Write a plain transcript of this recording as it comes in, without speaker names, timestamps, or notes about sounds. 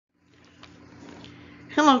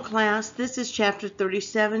Hello class, this is chapter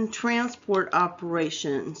 37, Transport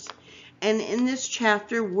Operations. And in this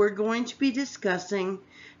chapter we're going to be discussing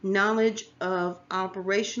knowledge of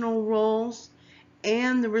operational roles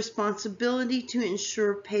and the responsibility to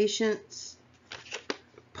ensure patients'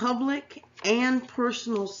 public and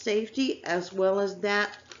personal safety as well as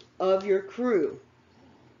that of your crew.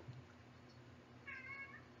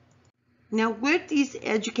 Now with these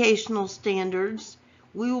educational standards,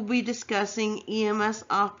 we will be discussing EMS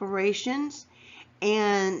operations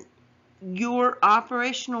and your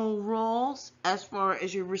operational roles as far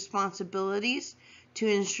as your responsibilities to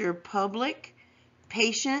ensure public,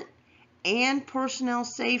 patient, and personnel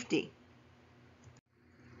safety.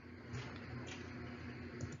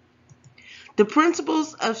 The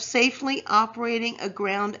principles of safely operating a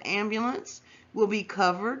ground ambulance will be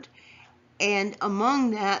covered, and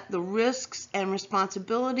among that, the risks and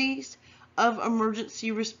responsibilities of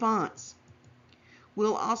emergency response.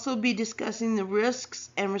 We'll also be discussing the risks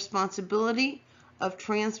and responsibility of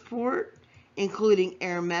transport, including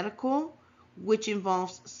air medical, which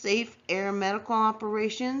involves safe air medical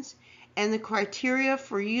operations, and the criteria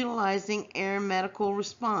for utilizing air medical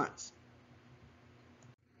response.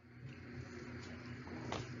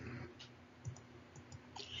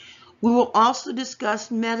 We will also discuss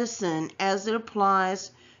medicine as it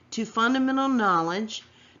applies to fundamental knowledge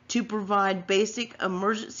to provide basic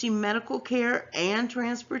emergency medical care and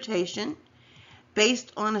transportation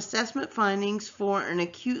based on assessment findings for an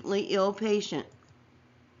acutely ill patient.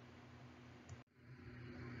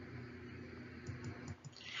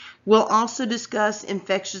 We'll also discuss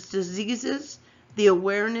infectious diseases, the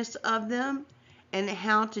awareness of them, and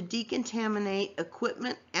how to decontaminate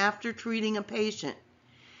equipment after treating a patient.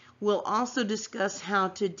 We'll also discuss how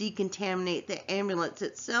to decontaminate the ambulance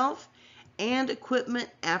itself and equipment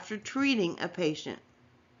after treating a patient.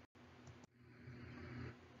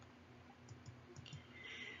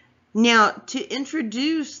 Now, to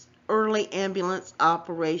introduce early ambulance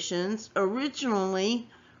operations, originally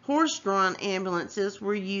horse-drawn ambulances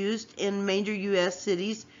were used in major U.S.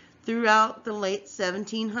 cities throughout the late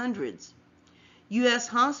 1700s. U.S.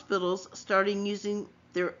 hospitals started using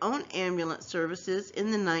their own ambulance services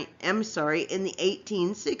in the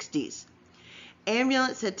 1860s.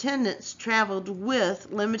 Ambulance attendants traveled with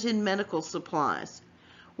limited medical supplies,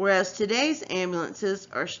 whereas today's ambulances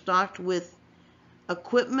are stocked with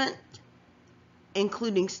equipment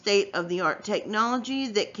including state-of-the-art technology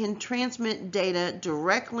that can transmit data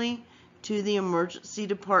directly to the emergency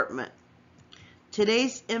department.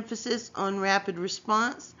 Today's emphasis on rapid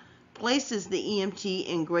response places the EMT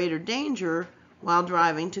in greater danger while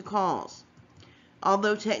driving to calls.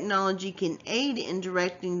 Although technology can aid in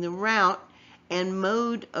directing the route and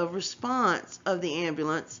mode of response of the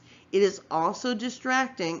ambulance, it is also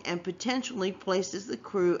distracting and potentially places the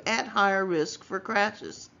crew at higher risk for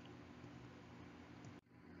crashes.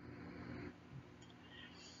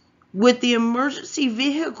 With the emergency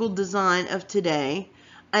vehicle design of today,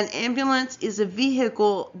 an ambulance is a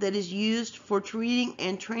vehicle that is used for treating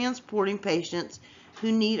and transporting patients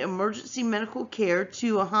who need emergency medical care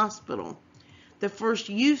to a hospital. The first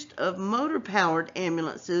use of motor-powered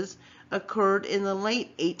ambulances occurred in the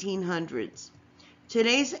late 1800s.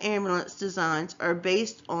 Today's ambulance designs are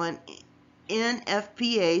based on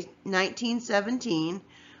NFPA 1917,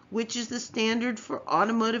 which is the standard for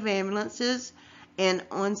automotive ambulances, and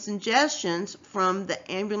on suggestions from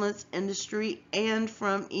the ambulance industry and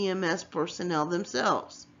from EMS personnel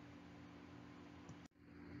themselves.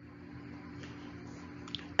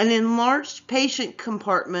 An enlarged patient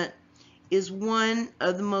compartment is one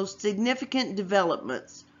of the most significant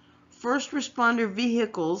developments. First responder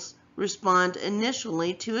vehicles respond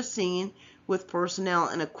initially to a scene with personnel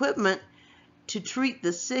and equipment to treat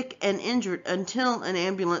the sick and injured until an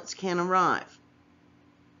ambulance can arrive.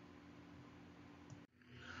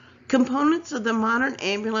 Components of the modern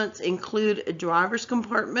ambulance include a driver's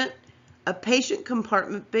compartment, a patient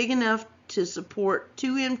compartment big enough to support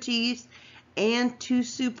 2 EMTs and 2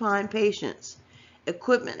 supine patients,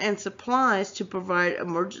 equipment and supplies to provide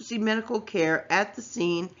emergency medical care at the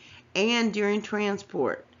scene and during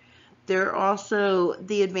transport. There are also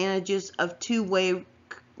the advantages of two-way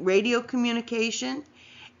radio communication,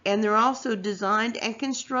 and they're also designed and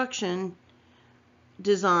construction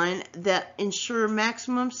design that ensure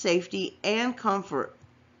maximum safety and comfort.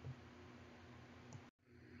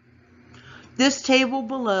 This table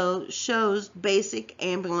below shows basic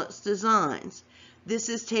ambulance designs. This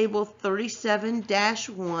is table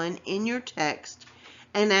 37-1 in your text,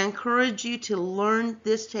 and I encourage you to learn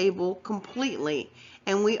this table completely,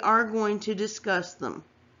 and we are going to discuss them.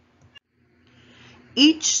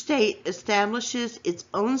 Each state establishes its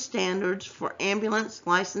own standards for ambulance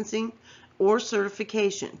licensing or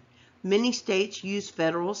certification. Many states use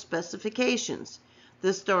federal specifications.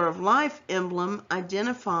 The Star of Life emblem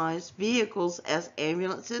identifies vehicles as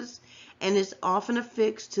ambulances and is often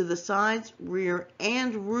affixed to the sides, rear,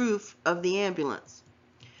 and roof of the ambulance.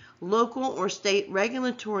 Local or state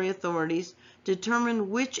regulatory authorities determine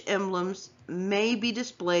which emblems may be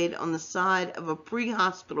displayed on the side of a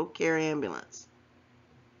pre-hospital care ambulance.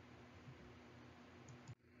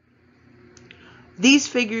 These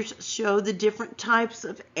figures show the different types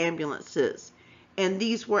of ambulances, and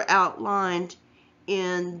these were outlined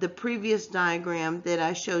in the previous diagram that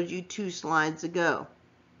I showed you 2 slides ago.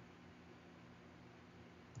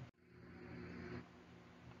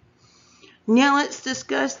 Now let's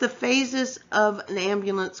discuss the phases of an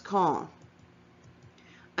ambulance call.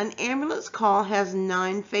 An ambulance call has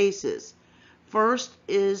 9 phases. First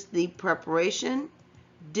is the preparation,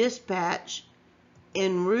 dispatch,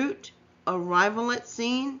 en route, arrival at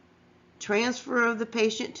scene, transfer of the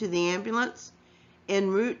patient to the ambulance, en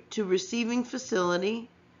route to receiving facility,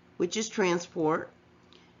 which is transport,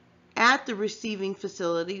 at the receiving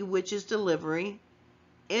facility, which is delivery,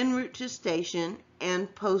 en route to station,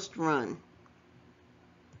 and post-run.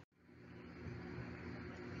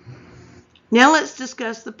 Now let's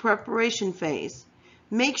discuss the preparation phase.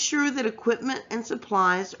 Make sure that equipment and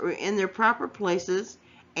supplies are in their proper places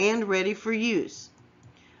and ready for use.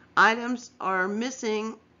 Items are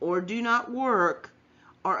missing or do not work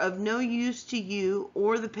are of no use to you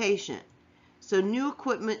or the patient. So new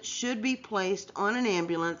equipment should be placed on an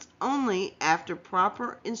ambulance only after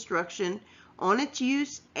proper instruction on its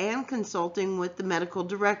use and consulting with the medical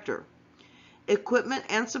director. Equipment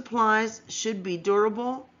and supplies should be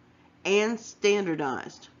durable and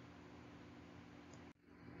standardized.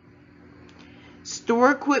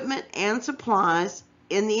 Store equipment and supplies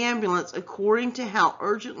in the ambulance according to how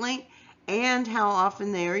urgently and how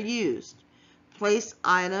often they are used. Place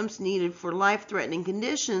items needed for life-threatening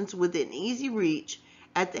conditions within easy reach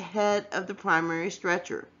at the head of the primary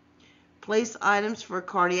stretcher. Place items for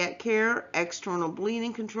cardiac care, external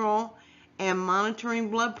bleeding control, and monitoring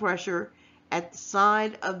blood pressure at the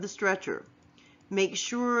side of the stretcher. Make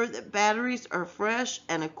sure that batteries are fresh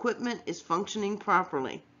and equipment is functioning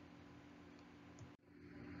properly.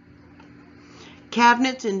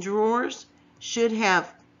 Cabinets and drawers should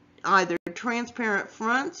have either transparent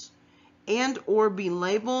fronts and or be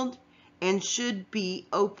labeled and should be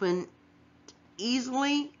opened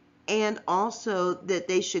easily, and also that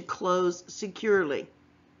they should close securely.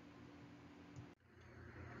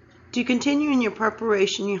 To continue in your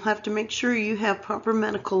preparation, you'll have to make sure you have proper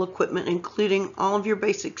medical equipment, including all of your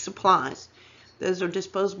basic supplies. Those are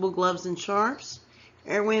disposable gloves and scarves,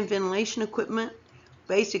 airway and ventilation equipment,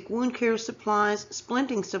 basic wound care supplies,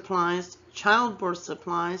 splinting supplies, childbirth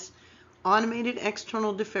supplies, automated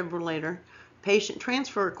external defibrillator, patient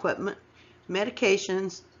transfer equipment,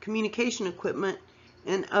 medications, communication equipment,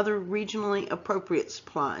 and other regionally appropriate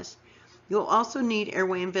supplies. You'll also need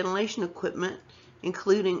airway and ventilation equipment,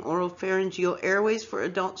 including oropharyngeal airways for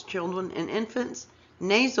adults, children, and infants,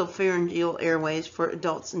 nasopharyngeal airways for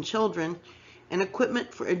adults and children, and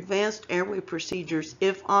equipment for advanced airway procedures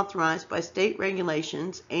if authorized by state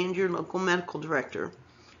regulations and your local medical director.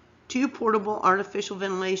 2 portable artificial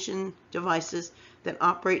ventilation devices that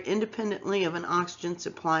operate independently of an oxygen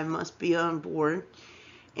supply must be on board,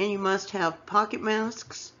 and you must have pocket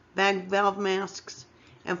masks, bag valve masks,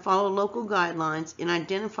 and follow local guidelines in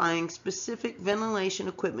identifying specific ventilation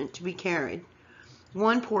equipment to be carried.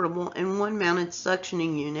 1 portable and 1 mounted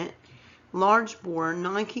suctioning unit, large bore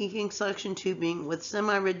non-kinking suction tubing with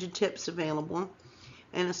semi-rigid tips available,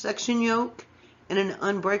 and a suction yoke and an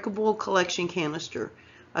unbreakable collection canister,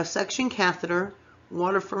 a suction catheter,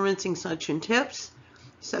 water for rinsing suction tips,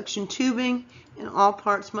 suction tubing, and all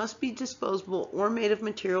parts must be disposable or made of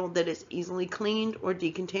material that is easily cleaned or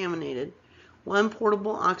decontaminated. 1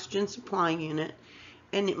 portable oxygen supply unit,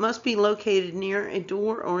 and it must be located near a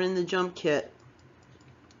door or in the jump kit.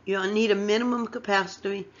 You'll need a minimum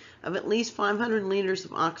capacity of at least 500 liters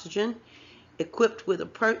of oxygen, equipped with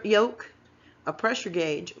a yoke, a pressure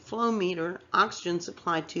gauge, flow meter, oxygen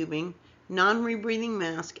supply tubing, non-rebreathing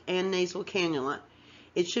mask, and nasal cannula.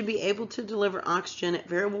 It should be able to deliver oxygen at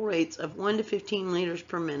variable rates of 1 to 15 liters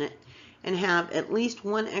per minute and have at least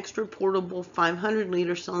 1 extra portable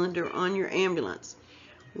 500-liter cylinder on your ambulance.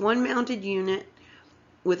 1 mounted unit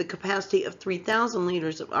with a capacity of 3,000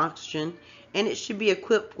 liters of oxygen, and it should be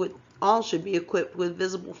equipped with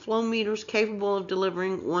visible flow meters capable of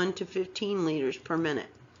delivering 1 to 15 liters per minute.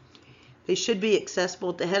 They should be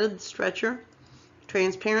accessible at the head of the stretcher,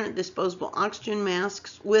 transparent disposable oxygen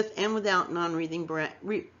masks with and without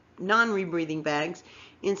non-rebreathing bags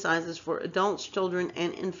in sizes for adults, children,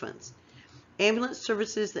 and infants. Ambulance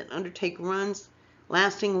services that undertake runs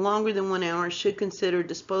lasting longer than 1 hour should consider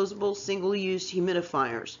disposable single-use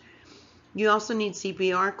humidifiers. You also need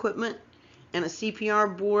CPR equipment and a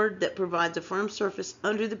CPR board that provides a firm surface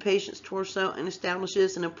under the patient's torso and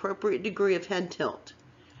establishes an appropriate degree of head tilt.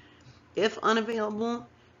 If unavailable,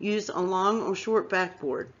 use a long or short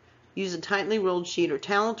backboard. Use a tightly rolled sheet or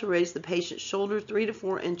towel to raise the patient's shoulder 3 to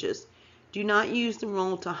 4 inches. Do not use the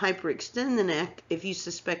roll to hyperextend the neck if you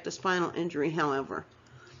suspect a spinal injury, however.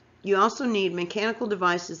 You also need mechanical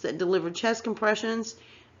devices that deliver chest compressions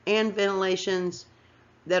and ventilations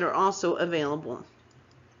that are also available.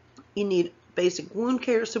 You need basic wound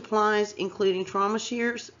care supplies, including trauma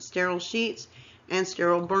shears, sterile sheets, and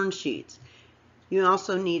sterile burn sheets. You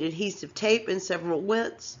also need adhesive tape in several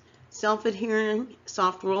widths, self-adhering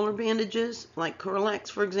soft roller bandages, like Curlex,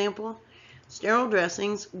 for example, sterile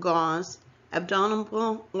dressings, gauze,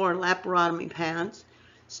 abdominal or laparotomy pads,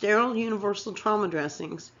 sterile universal trauma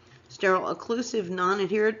dressings, sterile occlusive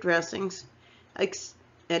non-adherent dressings,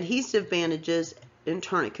 adhesive bandages, and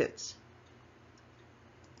tourniquets.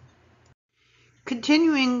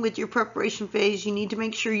 Continuing with your preparation phase, you need to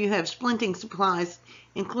make sure you have splinting supplies,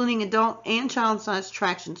 including adult and child-sized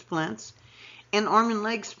traction splints, and arm and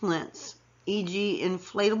leg splints, e.g.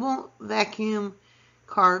 inflatable, vacuum,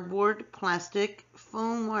 cardboard, plastic,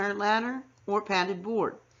 foam wire ladder, or padded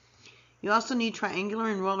board. You also need triangular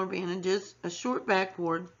and roller bandages, a short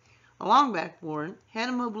backboard, a long backboard, head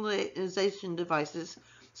immobilization devices,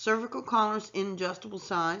 cervical collars in adjustable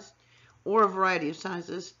size, or a variety of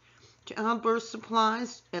sizes, childbirth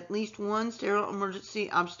supplies, at least one sterile emergency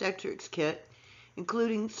obstetrics kit,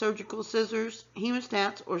 including surgical scissors,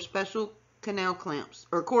 hemostats, or special canal clamps,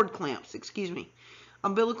 or cord clamps,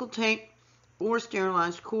 umbilical tape or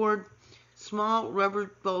sterilized cord, small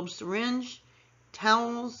rubber bulb syringe,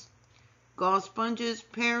 towels, gauze sponges,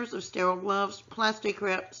 pairs of sterile gloves, plastic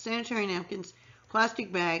wrap, sanitary napkins,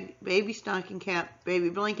 plastic bag, baby stocking cap, baby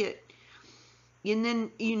blanket. And then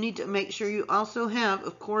you need to make sure you also have,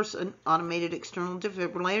 of course, an automated external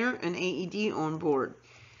defibrillator, an AED on board.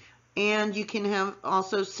 And you can have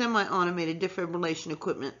also semi-automated defibrillation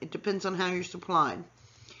equipment. It depends on how you're supplied.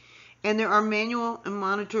 And there are manual and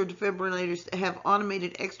monitor defibrillators that have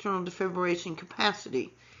automated external defibrillation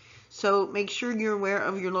capacity. So make sure you're aware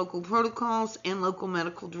of your local protocols and local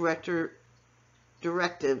medical director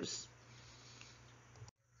directives.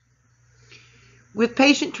 With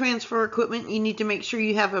patient transfer equipment, you need to make sure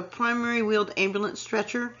you have a primary wheeled ambulance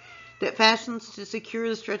stretcher that fastens to secure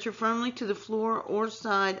the stretcher firmly to the floor or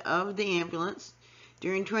side of the ambulance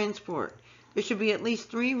during transport. There should be at least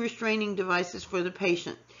 3 restraining devices for the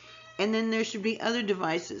patient. And then there should be other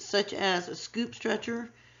devices such as a scoop stretcher,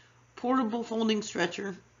 portable folding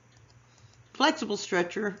stretcher, flexible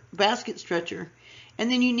stretcher, basket stretcher,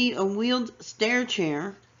 and then you need a wheeled stair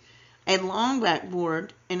chair, a long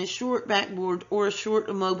backboard, and a short backboard or a short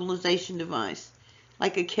immobilization device,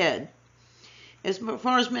 like a KED. As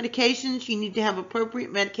far as medications, you need to have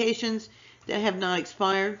appropriate medications that have not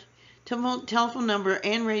expired, telephone number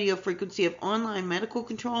and radio frequency of online medical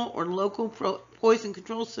control or local poison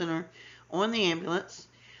control center on the ambulance.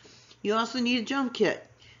 You also need a jump kit.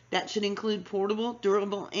 That should include portable,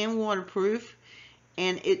 durable, and waterproof.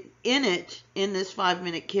 And in this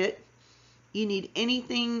 5-minute kit, you need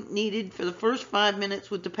anything needed for the first 5 minutes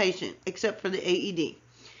with the patient, except for the AED.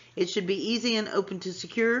 It should be easy and open to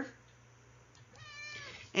secure.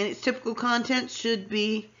 And its typical contents should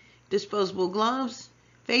be disposable gloves,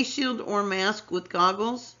 face shield or mask with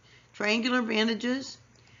goggles, triangular bandages,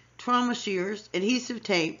 trauma shears, adhesive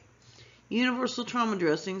tape, universal trauma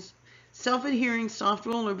dressings, self-adhering soft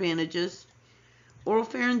roller bandages,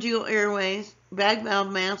 oropharyngeal airways, bag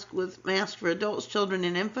valve mask with masks for adults, children,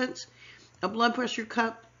 and infants, a blood pressure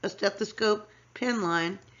cup, a stethoscope, pen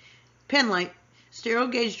light, sterile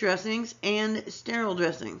gauge dressings, and sterile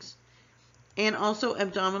dressings, and also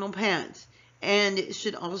abdominal pads. And it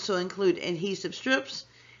should also include adhesive strips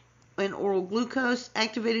and oral glucose,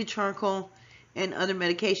 activated charcoal, and other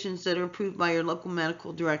medications that are approved by your local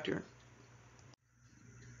medical director.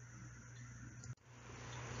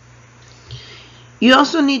 You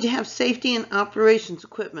also need to have safety and operations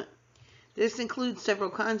equipment. This includes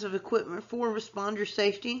several kinds of equipment for responder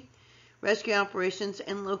safety, rescue operations,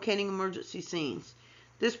 and locating emergency scenes.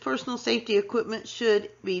 This personal safety equipment should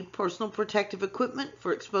be personal protective equipment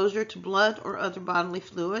for exposure to blood or other bodily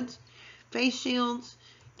fluids, face shields,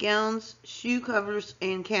 gowns, shoe covers,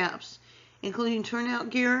 and caps, including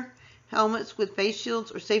turnout gear, helmets with face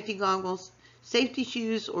shields or safety goggles, safety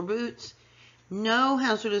shoes or boots. No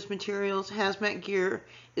hazardous materials. Hazmat gear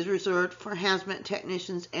is reserved for hazmat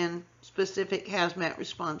technicians and specific hazmat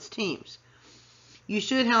response teams. You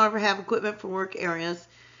should, however, have equipment for work areas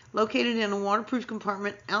located in a waterproof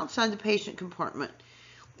compartment outside the patient compartment,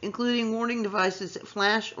 including warning devices that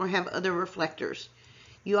flash or have other reflectors.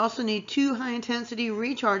 You also need 2 high-intensity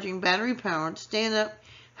recharging battery-powered stand-up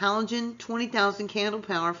halogen 20,000 candle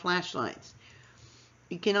power flashlights.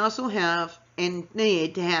 You can also have and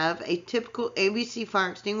need to have a typical ABC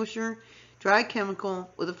fire extinguisher, dry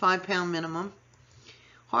chemical with a 5-pound minimum,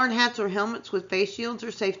 hard hats or helmets with face shields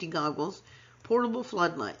or safety goggles, portable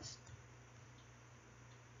floodlights.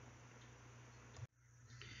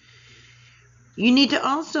 You need to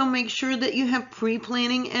also make sure that you have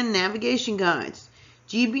pre-planning and navigation guides.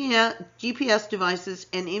 GPS devices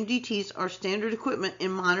and MDTs are standard equipment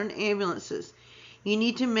in modern ambulances. You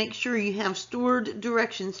need to make sure you have stored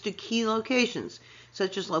directions to key locations,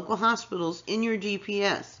 such as local hospitals, in your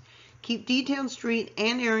GPS. Keep detailed street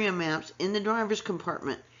and area maps in the driver's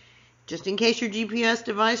compartment, just in case your GPS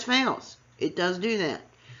device fails. It does do that.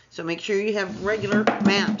 So make sure you have regular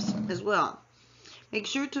maps as well. Make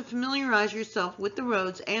sure to familiarize yourself with the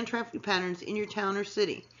roads and traffic patterns in your town or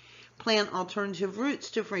city. Plan alternative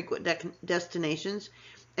routes to frequent destinations,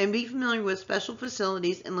 and be familiar with special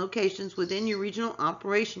facilities and locations within your regional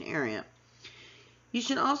operation area. You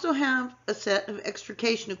should also have a set of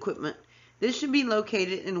extrication equipment. This should be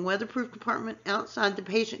located in a weatherproof compartment outside the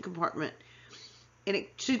patient compartment, and it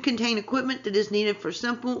should contain equipment that is needed for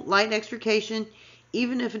simple, light extrication,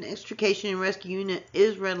 even if an extrication and rescue unit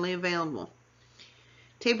is readily available.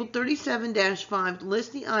 Table 37-5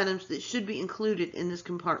 lists the items that should be included in this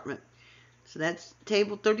compartment. So that's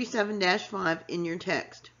table 37-5 in your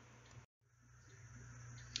text.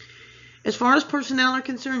 As far as personnel are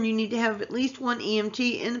concerned, you need to have at least 1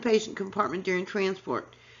 EMT in the patient compartment during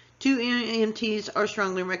transport. 2 EMTs are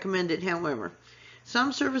strongly recommended, however.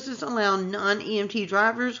 Some services allow non-EMT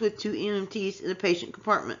drivers with 2 EMTs in the patient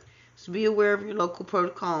compartment, so be aware of your local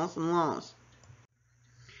protocols and laws.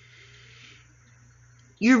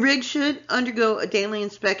 Your rig should undergo a daily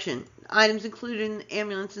inspection. Items included in the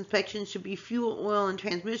ambulance inspection should be fuel, oil, and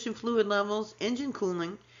transmission fluid levels, engine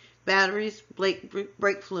cooling, batteries,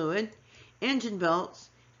 brake fluid, engine belts,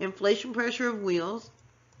 inflation pressure of wheels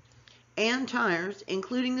and tires,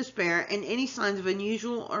 including the spare, and any signs of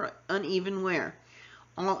unusual or uneven wear.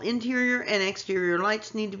 All interior and exterior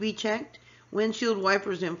lights need to be checked, windshield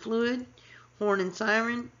wipers and fluid, horn and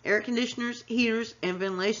siren, air conditioners, heaters, and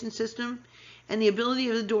ventilation system, and the ability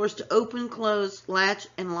of the doors to open, close, latch,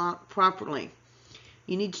 and lock properly.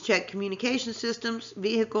 You need to check communication systems,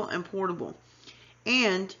 vehicle, and portable.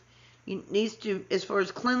 And you need to, as far as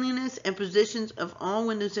cleanliness and positions of all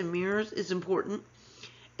windows and mirrors is important,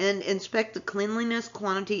 and inspect the cleanliness,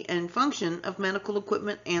 quantity, and function of medical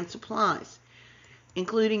equipment and supplies,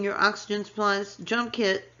 including your oxygen supplies, jump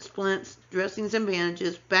kit, splints, dressings and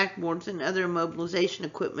bandages, backboards, and other immobilization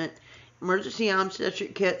equipment, emergency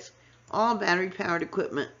obstetric kits, all battery-powered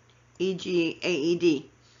equipment, e.g. AED.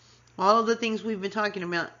 All of the things we've been talking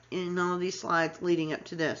about in all of these slides leading up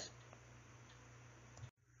to this.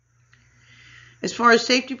 As far as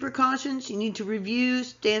safety precautions, you need to review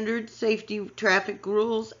standard safety traffic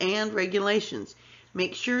rules and regulations.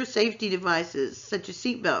 Make sure safety devices, such as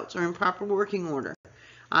seat belts, are in proper working order.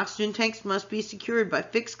 Oxygen tanks must be secured by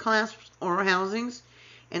fixed clasps or housings,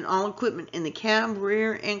 and all equipment in the cab,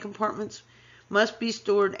 rear, and compartments must be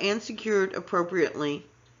stored and secured appropriately.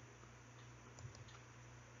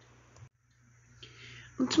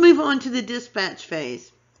 Let's move on to the dispatch phase.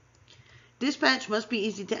 Dispatch must be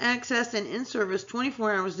easy to access and in service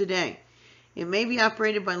 24 hours a day. It may be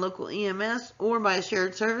operated by local EMS or by a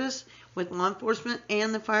shared service with law enforcement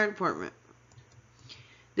and the fire department.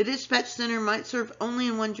 The dispatch center might serve only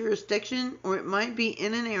in one jurisdiction, or it might be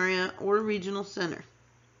in an area or a regional center.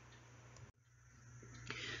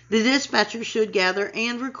 The dispatcher should gather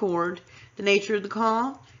and record the nature of the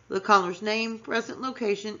call, the caller's name, present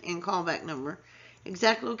location, and callback number,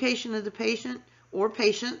 exact location of the patient or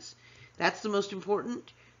patients, that's the most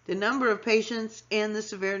important, the number of patients and the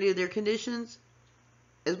severity of their conditions,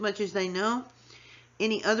 as much as they know,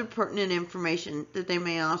 any other pertinent information that they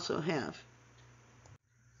may also have.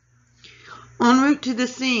 En route to the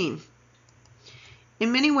scene.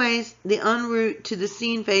 In many ways, the en route to the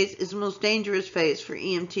scene phase is the most dangerous phase for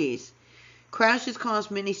EMTs. Crashes cause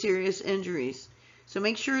many serious injuries, so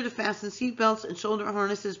make sure to fasten seatbelts and shoulder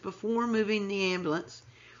harnesses before moving the ambulance.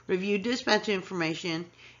 Review dispatch information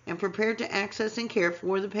and prepare to access and care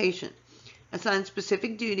for the patient. Assign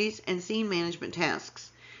specific duties and scene management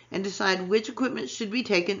tasks, and decide which equipment should be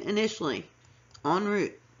taken initially. En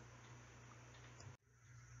route.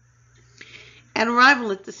 At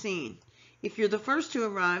arrival at the scene, if you're the first to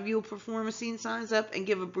arrive, you'll perform a scene size up and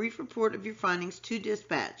give a brief report of your findings to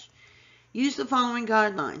dispatch. Use the following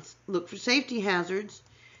guidelines. Look for safety hazards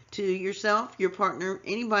to yourself, your partner,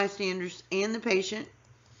 any bystanders, and the patient.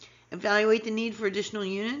 Evaluate the need for additional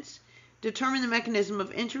units. Determine the mechanism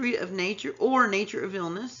of injury of nature or nature of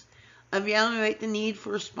illness. Evaluate the need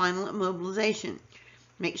for spinal immobilization.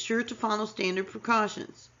 Make sure to follow standard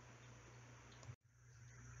precautions.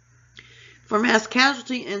 For mass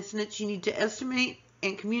casualty incidents, you need to estimate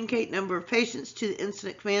and communicate number of patients to the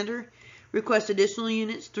incident commander, request additional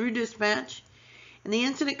units through dispatch, and the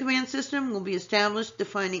incident command system will be established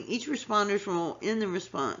defining each responder's role in the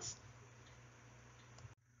response.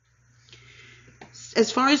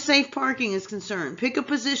 As far as safe parking is concerned, pick a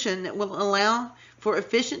position that will allow for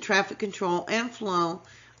efficient traffic control and flow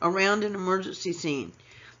around an emergency scene.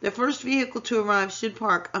 The first vehicle to arrive should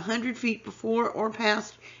park 100 feet before or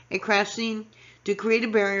past a crash scene to create a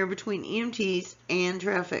barrier between EMTs and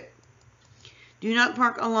traffic. Do not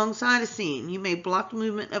park alongside a scene. You may block the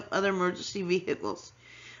movement of other emergency vehicles.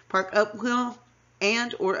 Park uphill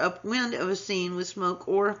and or upwind of a scene with smoke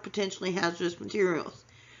or potentially hazardous materials.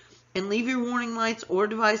 And leave your warning lights or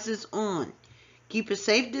devices on. Keep a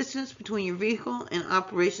safe distance between your vehicle and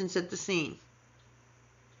operations at the scene.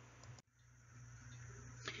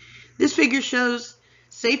 This figure shows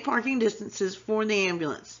safe parking distances for the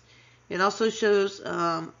ambulance. It also shows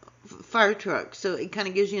fire trucks, so it kind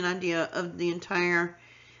of gives you an idea of the entire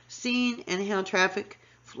scene and how traffic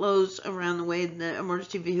flows around the way the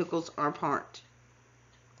emergency vehicles are parked.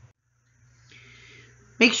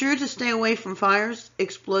 Make sure to stay away from fires,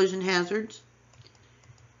 explosion hazards,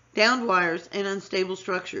 downed wires, and unstable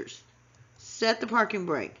structures. Set the parking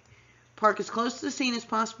brake. Park as close to the scene as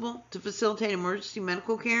possible to facilitate emergency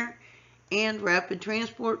medical care and rapid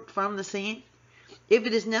transport from the scene. If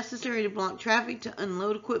it is necessary to block traffic to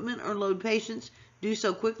unload equipment or load patients, do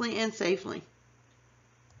so quickly and safely.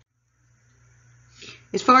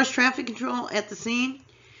 As far as traffic control at the scene,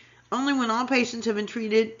 only when all patients have been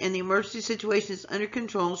treated and the emergency situation is under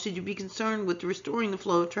control should you be concerned with restoring the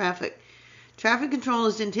flow of traffic. Traffic control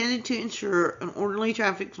is intended to ensure an orderly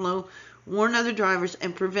traffic flow, warn other drivers,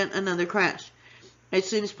 and prevent another crash. As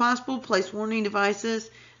soon as possible, place warning devices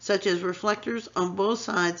such as reflectors on both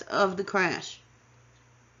sides of the crash.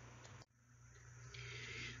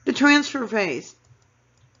 The transfer phase.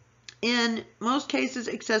 In most cases,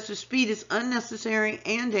 excessive speed is unnecessary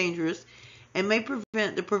and dangerous and may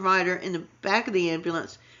prevent the provider in the back of the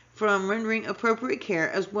ambulance from rendering appropriate care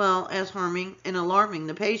as well as harming and alarming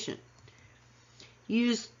the patient.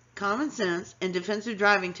 Use common sense and defensive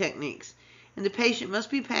driving techniques, and the patient must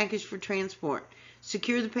be packaged for transport.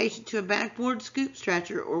 Secure the patient to a backboard, scoop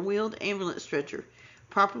stretcher, or wheeled ambulance stretcher.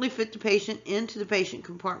 Properly fit the patient into the patient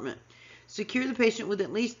compartment. Secure the patient with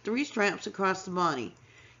at least 3 straps across the body.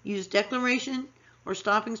 Use declaration or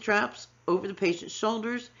stopping straps over the patient's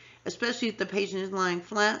shoulders, especially if the patient is lying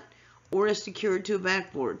flat or is secured to a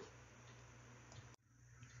backboard.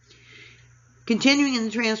 Continuing in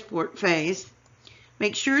the transport phase,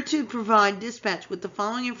 make sure to provide dispatch with the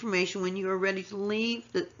following information when you are ready to leave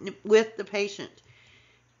with the patient.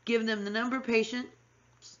 Give them the number of patients,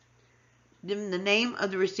 give them the name of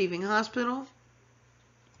the receiving hospital,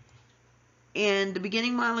 and the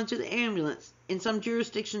beginning mileage of the ambulance. In some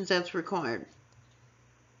jurisdictions, that's required.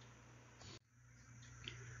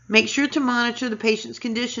 Make sure to monitor the patient's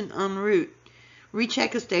condition en route.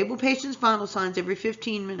 Recheck a stable patient's vital signs every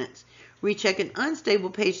 15 minutes. Recheck an unstable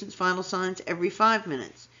patient's vital signs every 5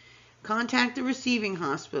 minutes. Contact the receiving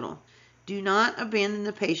hospital. Do not abandon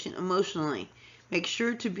the patient emotionally. Make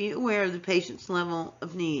sure to be aware of the patient's level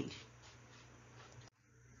of need.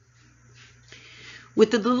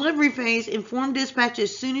 With the delivery phase, inform dispatch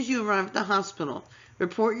as soon as you arrive at the hospital.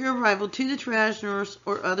 Report your arrival to the triage nurse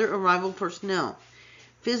or other arrival personnel.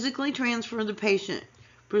 Physically transfer the patient.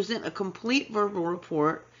 Present a complete verbal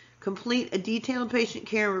report. Complete a detailed patient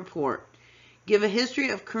care report. Give a history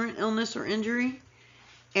of current illness or injury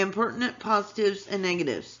and pertinent positives and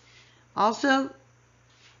negatives. Also,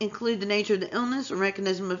 include the nature of the illness or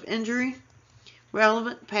mechanism of injury,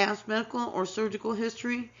 relevant past medical or surgical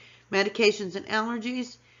history, medications and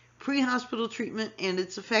allergies, pre-hospital treatment, and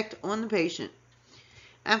its effect on the patient.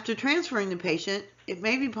 After transferring the patient, it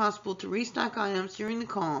may be possible to restock items during the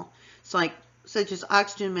call, such as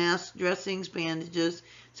oxygen masks, dressings, bandages.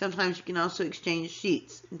 Sometimes you can also exchange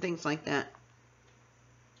sheets and things like that.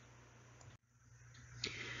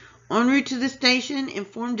 En route to the station,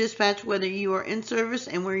 inform dispatch whether you are in service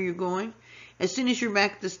and where you're going. As soon as you're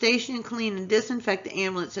back at the station, clean and disinfect the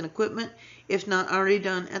ambulance and equipment if not already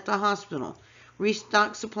done at the hospital.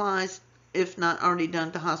 Restock supplies if not already done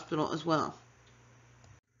at the hospital as well.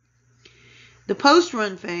 The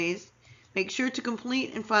post-run phase, make sure to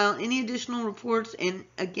complete and file any additional reports and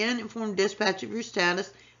again inform dispatch of your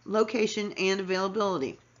status, location, and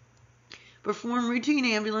availability. Perform routine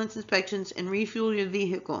ambulance inspections and refuel your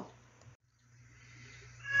vehicle.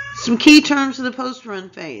 Some key terms of the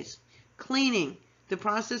post-run phase. Cleaning, the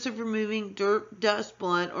process of removing dirt, dust,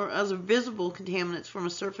 blood, or other visible contaminants from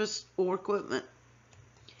a surface or equipment.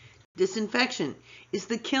 Disinfection is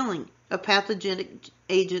the killing of pathogenic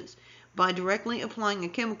agents by directly applying a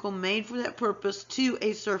chemical made for that purpose to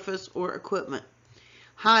a surface or equipment.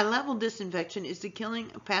 High-level disinfection is the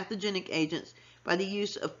killing of pathogenic agents by the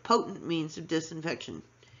use of potent means of disinfection.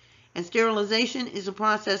 And sterilization is a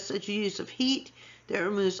process such as use of heat that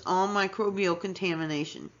removes all microbial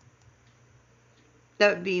contamination.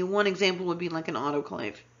 That would be, one example would be like an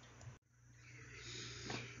autoclave.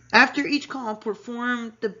 After each call,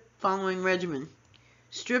 perform the following regimen.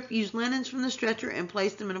 Strip used linens from the stretcher and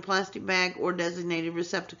place them in a plastic bag or designated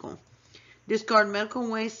receptacle. Discard medical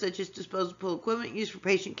waste such as disposable equipment used for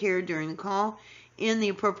patient care during the call in the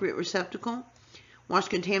appropriate receptacle. Wash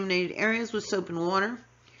contaminated areas with soap and water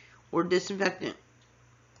or disinfectant.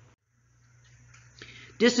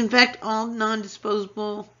 Disinfect all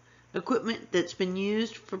non-disposable equipment that's been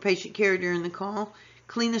used for patient care during the call.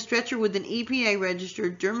 Clean the stretcher with an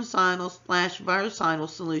EPA-registered germicidal/virucidal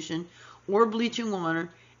solution or bleaching water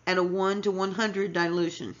at a 1 to 100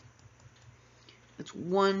 dilution. That's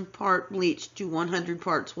 1 part bleach to 100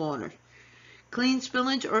 parts water. Clean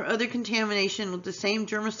spillage or other contamination with the same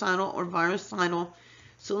germicidal or virucidal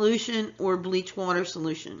solution or bleach water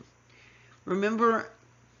solution. Remember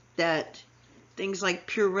that things like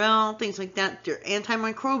Purell, things like that, they're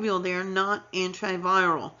antimicrobial, they are not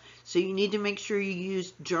antiviral. So you need to make sure you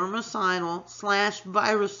use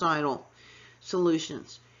germicidal/virucidal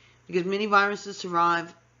solutions, because many viruses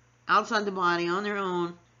survive outside the body on their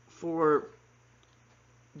own for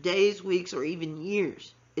days, weeks, or even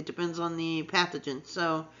years. It depends on the pathogen.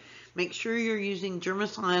 So make sure you're using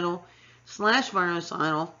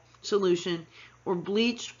germicidal/virucidal solution or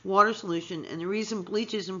bleach water solution. And the reason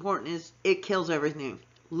bleach is important is it kills everything.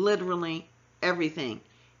 Literally everything.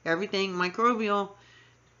 Everything microbial,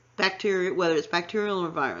 bacteria, whether it's bacterial or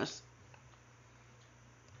virus.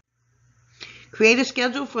 Create a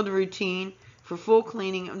schedule for the routine for full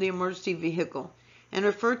cleaning of the emergency vehicle and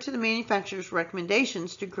refer to the manufacturer's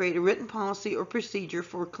recommendations to create a written policy or procedure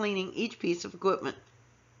for cleaning each piece of equipment.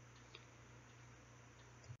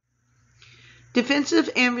 Defensive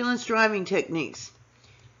ambulance driving techniques.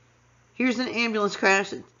 Here's an ambulance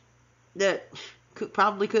crash that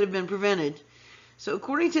probably could have been prevented. So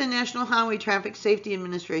according to the National Highway Traffic Safety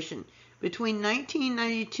Administration, between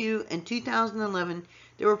 1992 and 2011,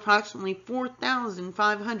 there were approximately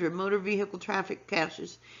 4,500 motor vehicle traffic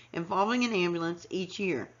crashes involving an ambulance each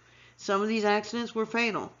year. Some of these accidents were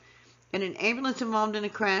fatal, and an ambulance involved in a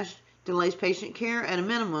crash delays patient care at a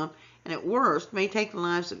minimum, and at worst may take the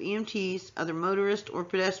lives of EMTs, other motorists, or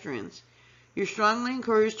pedestrians. You're strongly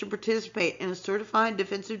encouraged to participate in a certified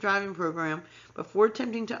defensive driving program before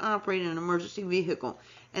attempting to operate an emergency vehicle.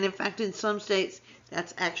 And in fact, in some states,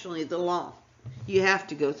 that's actually the law. You have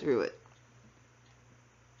to go through it.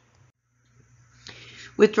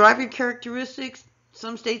 With driver characteristics,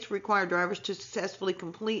 some states require drivers to successfully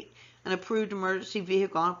complete an approved emergency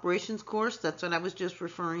vehicle operations course. That's what I was just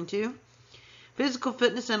referring to. Physical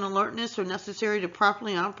fitness and alertness are necessary to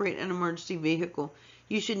properly operate an emergency vehicle.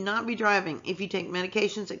 You should not be driving if you take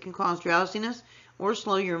medications that can cause drowsiness or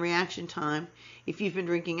slow your reaction time, if you've been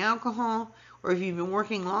drinking alcohol, or if you've been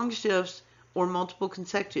working long shifts or multiple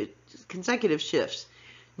consecutive shifts.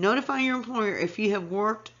 Notify your employer if you have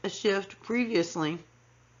worked a shift previously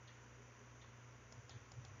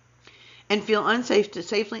and feel unsafe to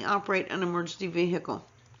safely operate an emergency vehicle.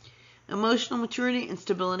 Emotional maturity and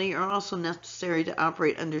stability are also necessary to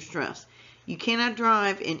operate under stress. You cannot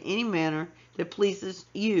drive in any manner that pleases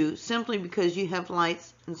you simply because you have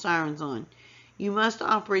lights and sirens on. You must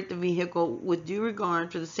operate the vehicle with due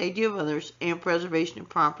regard for the safety of others and preservation of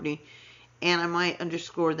property, and I might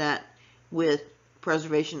underscore that with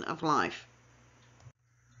preservation of life.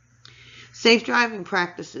 Safe driving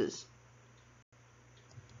practices.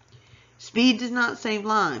 Speed does not save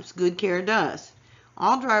lives. Good care does.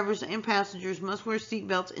 All drivers and passengers must wear seat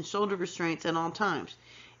belts and shoulder restraints at all times.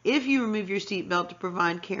 If you remove your seat belt to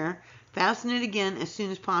provide care, fasten it again as soon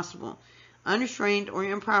as possible. Unrestrained or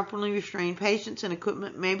improperly restrained patients and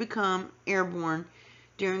equipment may become airborne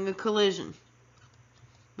during a collision.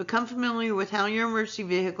 Become familiar with how your emergency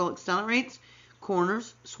vehicle accelerates,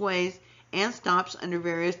 corners, sways, and stops under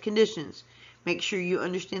various conditions. Make sure you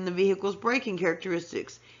understand the vehicle's braking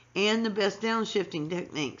characteristics and the best downshifting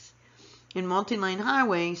techniques. In multi-lane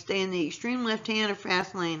highway, stay in the extreme left-hand or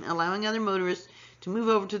fast lane, allowing other motorists to move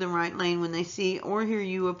over to the right lane when they see or hear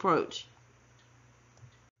you approach.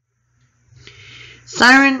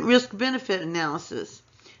 Siren risk-benefit analysis.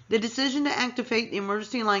 The decision to activate the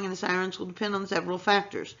emergency lighting and the sirens will depend on several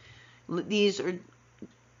factors. These are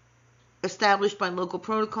established by local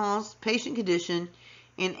protocols, patient condition,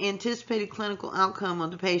 and anticipated clinical outcome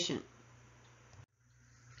of the patient.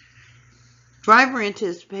 Driver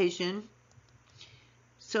anticipation.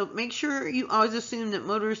 So make sure you always assume that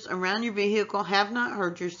motorists around your vehicle have not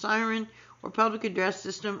heard your siren or public address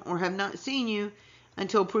system or have not seen you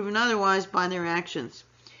until proven otherwise by their actions.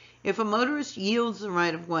 If a motorist yields the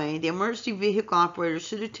right-of-way, the emergency vehicle operator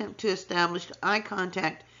should attempt to establish eye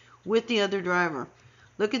contact with the other driver.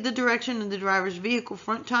 Look at the direction of the driver's vehicle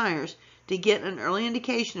front tires to get an early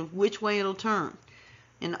indication of which way it'll turn,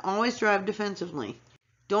 and always drive defensively.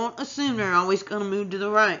 Don't assume they're always going to move to the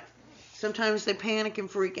right. Sometimes they panic and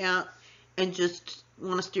freak out and just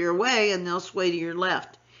want to steer away, and they'll sway to your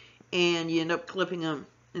left, and you end up clipping them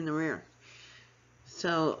in the rear.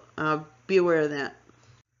 So be aware of that.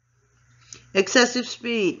 Excessive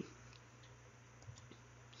speed.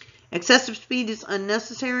 Excessive speed is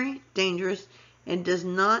unnecessary, dangerous, and does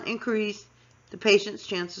not increase the patient's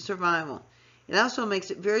chance of survival. It also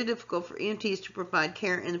makes it very difficult for EMTs to provide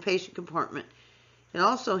care in the patient compartment. It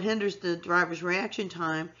also hinders the driver's reaction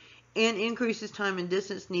time and increases time and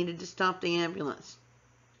distance needed to stop the ambulance.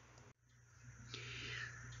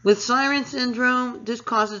 With siren syndrome, this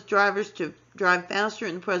causes drivers to drive faster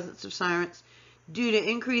in the presence of sirens due to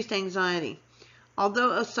increased anxiety.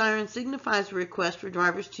 Although a siren signifies a request for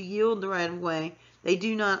drivers to yield the right-of-way, they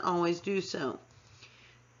do not always do so.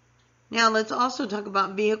 Now let's also talk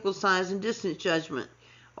about vehicle size and distance judgment.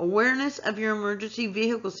 Awareness of your emergency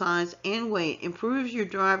vehicle size and weight improves your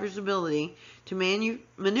driver's ability to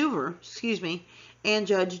maneuver and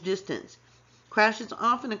judge distance. Crashes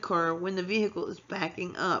often occur when the vehicle is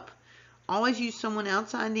backing up. Always use someone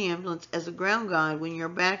outside the ambulance as a ground guide when you're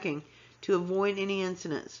backing to avoid any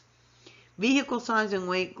incidents. Vehicle size and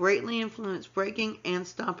weight greatly influence braking and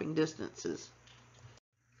stopping distances.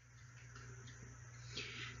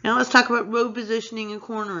 Now let's talk about road positioning and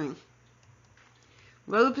cornering.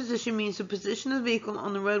 Road position means the position of the vehicle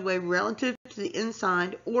on the roadway relative to the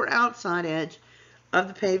inside or outside edge of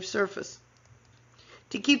the paved surface.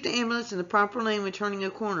 To keep the ambulance in the proper lane when turning a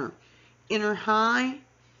corner, enter high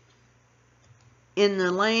in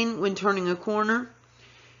the lane when turning a corner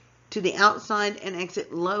to the outside and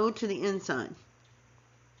exit low to the inside.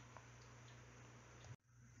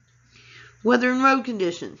 Weather and road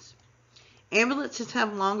conditions. Ambulances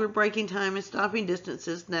have longer braking time and stopping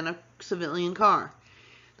distances than a civilian car.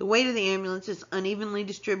 The weight of the ambulance is unevenly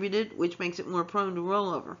distributed, which makes it more prone to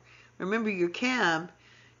rollover. Remember, your cab,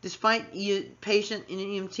 despite you patient and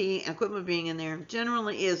EMT equipment being in there,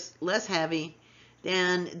 generally is less heavy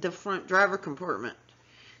than the front driver compartment.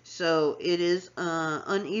 So it is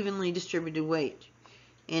unevenly distributed weight,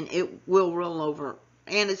 and it will roll over,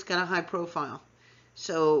 and it's got a high profile.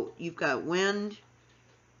 So you've got wind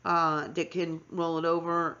that can roll it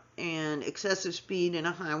over, and excessive speed in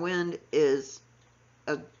a high wind is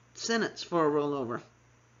a sentence for a rollover.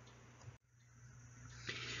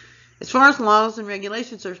 As far as laws and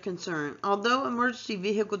regulations are concerned, although emergency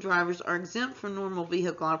vehicle drivers are exempt from normal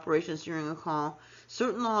vehicle operations during a call,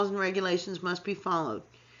 certain laws and regulations must be followed.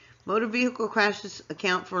 Motor vehicle crashes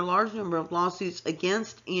account for a large number of lawsuits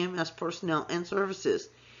against EMS personnel and services.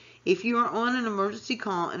 If you are on an emergency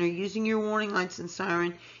call and are using your warning lights and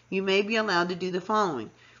siren, you may be allowed to do the following: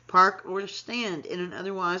 park or stand in an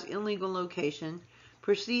otherwise illegal location,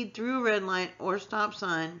 proceed through a red light or stop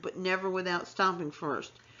sign, but never without stopping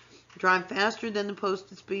first, drive faster than the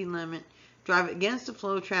posted speed limit, drive against the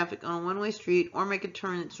flow of traffic on a one-way street, or make a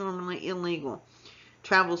turn that's normally illegal,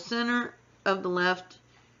 travel center of the left,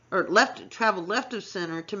 or travel left of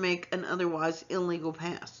center to make an otherwise illegal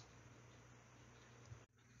pass.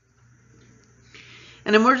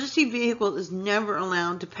 An emergency vehicle is never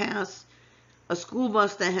allowed to pass a school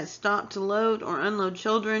bus that has stopped to load or unload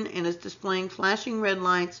children and is displaying flashing red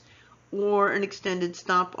lights or an extended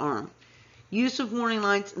stop arm. Use of warning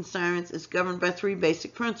lights and sirens is governed by three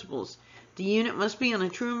basic principles. The unit must be on a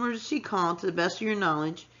true emergency call to the best of your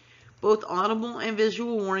knowledge. Both audible and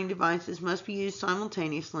visual warning devices must be used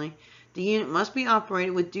simultaneously. The unit must be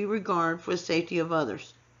operated with due regard for the safety of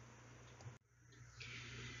others.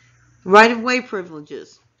 Right-of-way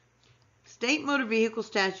privileges. State motor vehicle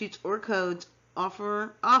statutes or codes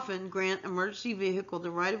often grant emergency vehicle the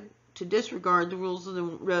right to disregard the rules of the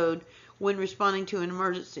road when responding to an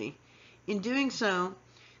emergency. In doing so,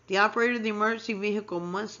 the operator of the emergency vehicle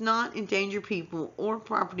must not endanger people or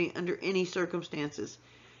property under any circumstances.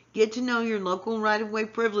 Get to know your local right-of-way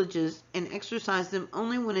privileges and exercise them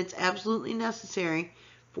only when it's absolutely necessary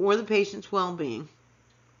for the patient's well-being.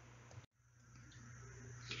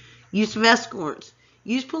 Use of escorts.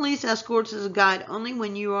 Use police escorts as a guide only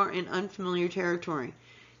when you are in unfamiliar territory.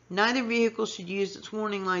 Neither vehicle should use its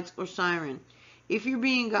warning lights or siren. If you're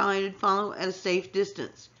being guided, follow at a safe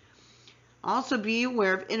distance. Also be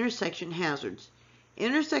aware of intersection hazards.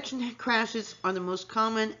 Intersection crashes are the most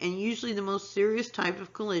common and usually the most serious type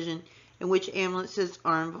of collision in which ambulances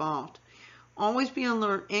are involved. Always be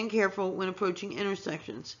alert and careful when approaching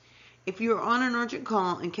intersections. If you are on an urgent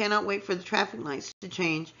call and cannot wait for the traffic lights to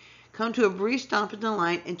change, come to a brief stop at the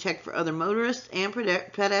light and check for other motorists and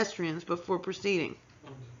pedestrians before proceeding.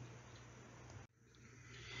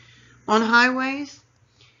 On highways,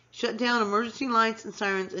 shut down emergency lights and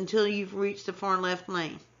sirens until you've reached the far left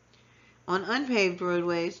lane. On unpaved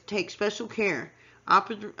roadways, take special care.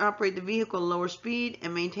 Operate the vehicle at lower speed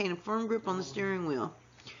and maintain a firm grip on the steering wheel.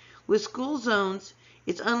 With school zones,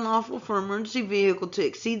 it's unlawful for an emergency vehicle to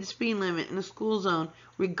exceed the speed limit in a school zone,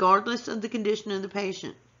 regardless of the condition of the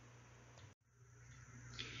patient.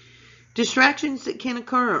 Distractions that can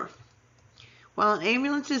occur. While an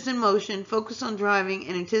ambulance is in motion, focus on driving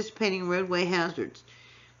and anticipating roadway hazards.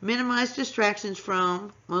 Minimize distractions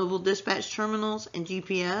from mobile dispatch terminals and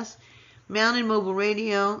GPS, mounted mobile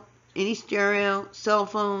radio, any stereo, cell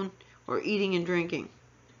phone, or eating and drinking.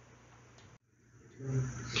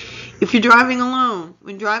 If you're driving alone,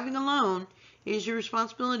 when driving alone, it is your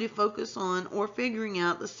responsibility to focus on or figuring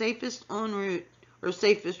out the safest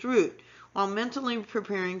route while mentally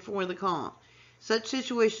preparing for the call. Such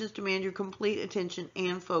situations demand your complete attention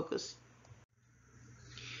and focus.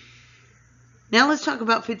 Now let's talk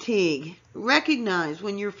about fatigue. Recognize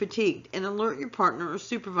when you're fatigued and alert your partner or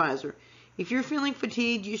supervisor. If you're feeling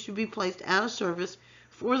fatigued, you should be placed out of service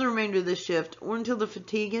for the remainder of the shift or until the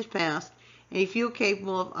fatigue has passed and you feel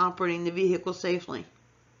capable of operating the vehicle safely.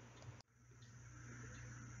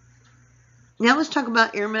 Now let's talk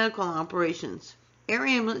about air medical operations. Air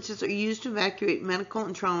ambulances are used to evacuate medical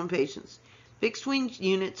and trauma patients. Fixed wing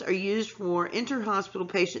units are used for inter-hospital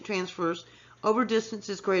patient transfers over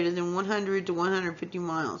distances greater than 100 to 150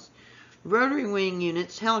 miles. Rotary wing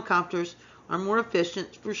units, helicopters, are more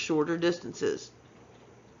efficient for shorter distances.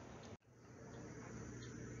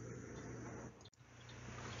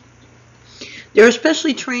 There are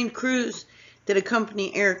specially trained crews that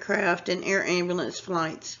accompany aircraft and air ambulance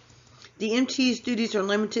flights. The MT's duties are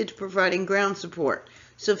limited to providing ground support,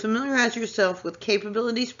 so familiarize yourself with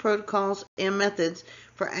capabilities, protocols, and methods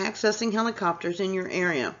for accessing helicopters in your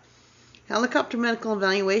area. Helicopter medical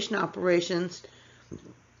evaluation operations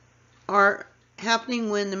are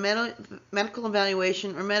happening when the medical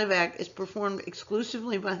evaluation or medevac is performed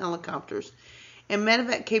exclusively by helicopters, and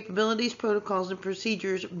medevac capabilities, protocols, and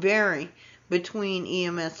procedures vary between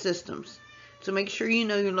EMS systems. So make sure you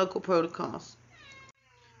know your local protocols.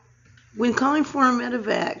 When calling for a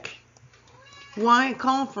medevac, why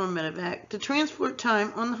call for a medevac? The transport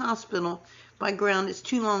time on the hospital by ground is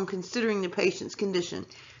too long considering the patient's condition.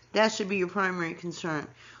 That should be your primary concern.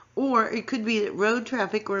 Or it could be that road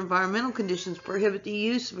traffic or environmental conditions prohibit the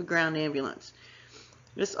use of a ground ambulance.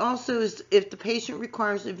 This also is if the patient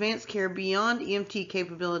requires advanced care beyond EMT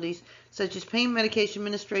capabilities, such as pain medication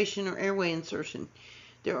administration or airway insertion.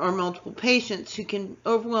 There are multiple patients who can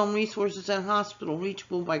overwhelm resources at a hospital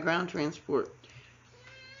reachable by ground transport.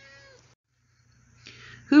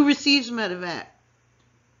 Who receives medevac?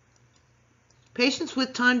 Patients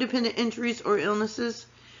with time-dependent injuries or illnesses,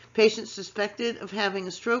 patients suspected of having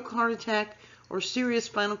a stroke, heart attack, or serious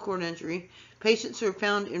spinal cord injury, patients who are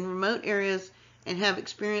found in remote areas and have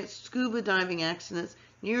experienced scuba diving accidents,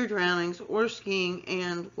 near drownings, or skiing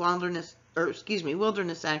and wilderness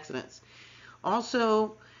accidents.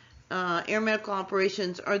 Also, air medical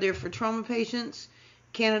operations are there for trauma patients,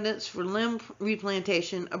 candidates for limb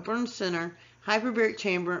replantation, a burn center, hyperbaric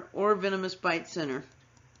chamber, or venomous bite center.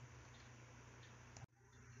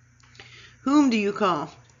 Whom do you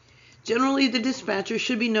call? Generally, the dispatcher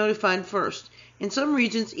should be notified first. In some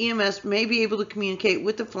regions, EMS may be able to communicate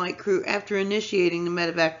with the flight crew after initiating the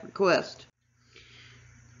medevac request.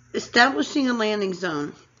 Establishing a landing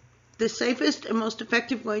zone. The safest and most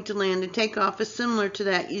effective way to land and take off is similar to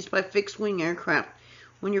that used by fixed-wing aircraft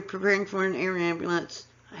when you're preparing for an air ambulance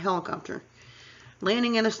helicopter.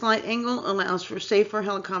 Landing at a slight angle allows for safer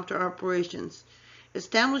helicopter operations.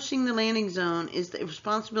 Establishing the landing zone is the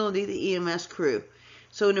responsibility of the EMS crew,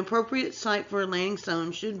 so an appropriate site for a landing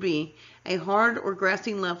zone should be a hard or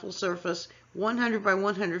grassy level surface 100 by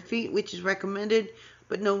 100 feet, which is recommended,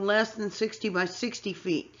 but no less than 60 by 60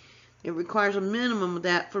 feet. It requires a minimum of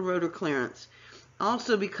that for rotor clearance.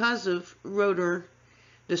 Also, because of rotor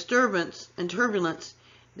disturbance and turbulence,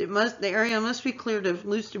 the area must be cleared of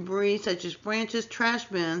loose debris such as branches, trash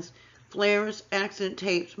bins, flares, accident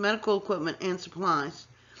tapes, medical equipment, and supplies.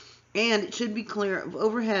 And it should be clear of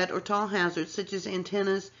overhead or tall hazards such as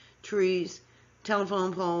antennas, trees,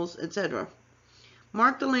 telephone poles, etc.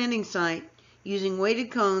 Mark the landing site using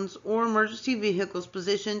weighted cones or emergency vehicles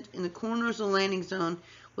positioned in the corners of the landing zone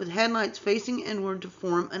with headlights facing inward to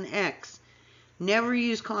form an X. Never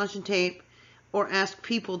use caution tape or ask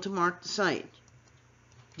people to mark the site.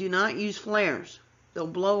 Do not use flares. They'll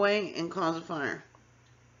blow away and cause a fire.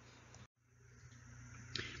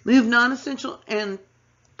 Move non-essential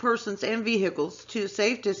persons and vehicles to a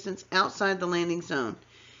safe distance outside the landing zone.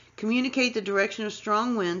 Communicate the direction of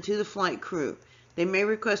strong wind to the flight crew. They may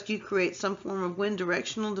request you create some form of wind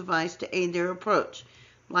directional device to aid their approach,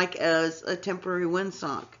 like as a temporary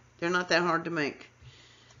windsock. They're not that hard to make.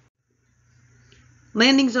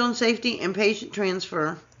 Landing zone safety and patient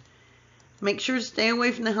transfer. Make sure to stay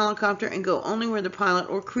away from the helicopter and go only where the pilot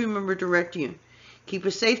or crew member direct you. Keep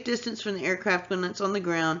a safe distance from the aircraft when it's on the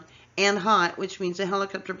ground and hot, which means the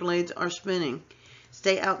helicopter blades are spinning.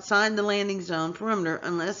 Stay outside the landing zone perimeter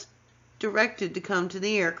unless directed to come to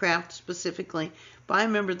the aircraft specifically by a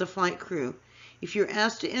member of the flight crew. If you're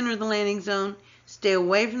asked to enter the landing zone, stay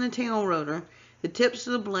away from the tail rotor. The tips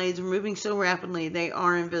of the blades are moving so rapidly they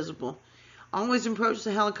are invisible. Always approach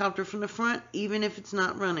the helicopter from the front, even if it's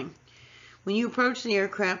not running. When you approach the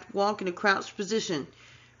aircraft, walk in a crouched position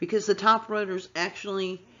because the top rotors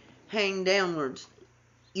actually hang downwards.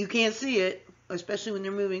 You can't see it, especially when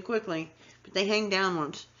they're moving quickly, but they hang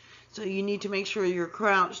downwards. So you need to make sure you're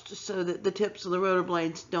crouched so that the tips of the rotor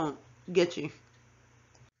blades don't get you.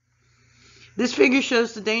 This figure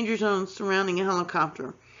shows the danger zones surrounding a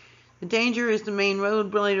helicopter. The danger is the main rotor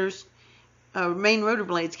blades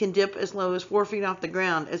can dip as low as 4 feet off the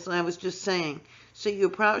ground, as I was just saying. So you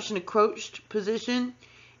approach in a crouched position,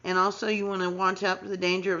 and also you want to watch out for the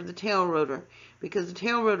danger of the tail rotor, because the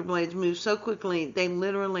tail rotor blades move so quickly they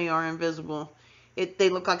literally are invisible. They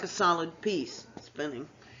look like a solid piece spinning.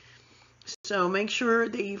 So make sure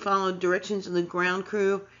that you follow directions of the ground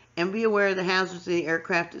crew and be aware of the hazards of the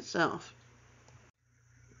aircraft itself.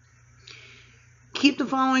 Keep the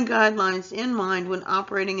following guidelines in mind when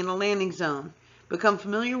operating in a landing zone. Become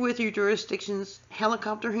familiar with your jurisdiction's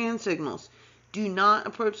helicopter hand signals. Do not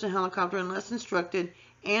approach the helicopter unless instructed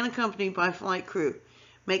and accompanied by flight crew.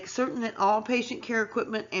 Make certain that all patient care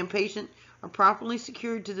equipment and patient are properly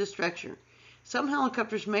secured to the structure. Some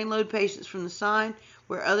helicopters may load patients from the side,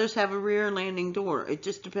 where others have a rear landing door. It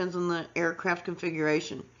just depends on the aircraft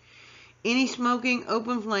configuration. Any smoking,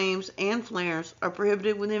 open flames, and flares are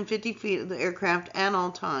prohibited within 50 feet of the aircraft at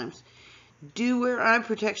all times. Do wear eye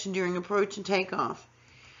protection during approach and takeoff.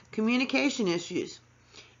 Communication issues.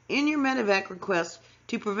 In your medevac request,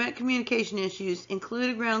 to prevent communication issues,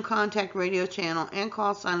 include a ground contact radio channel and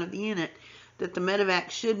call sign of the unit that the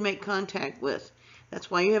medevac should make contact with.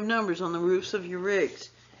 That's why you have numbers on the roofs of your rigs,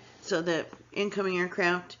 so that incoming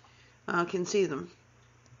aircraft can see them.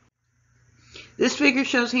 This figure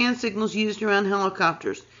shows hand signals used around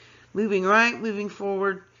helicopters. Moving right, moving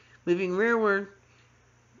forward, moving rearward,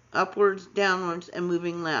 upwards, downwards, and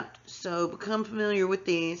moving left. So become familiar with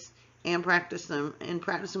these and practice them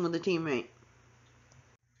with a teammate.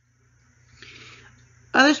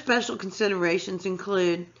 Other special considerations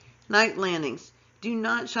include night landings. Do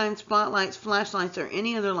not shine spotlights, flashlights, or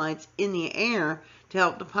any other lights in the air to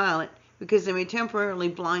help the pilot, because they may temporarily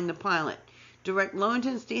blind the pilot. Direct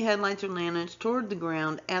low-intensity headlights or lanterns toward the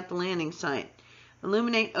ground at the landing site.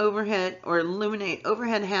 Illuminate overhead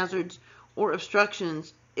hazards or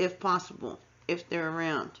obstructions if possible, if they're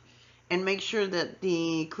around. And make sure that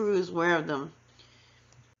the crew is aware of them.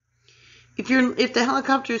 If the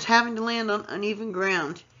helicopter is having to land on uneven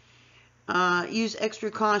ground, use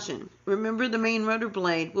extra caution. Remember, the main rotor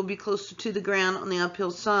blade will be closer to the ground on the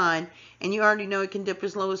uphill side, and you already know it can dip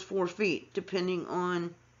as low as 4 feet, depending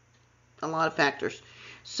on a lot of factors.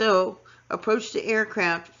 So approach the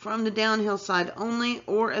aircraft from the downhill side only,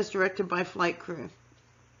 or as directed by flight crew.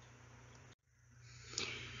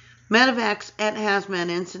 Medevacs at hazmat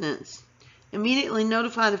incidents. Immediately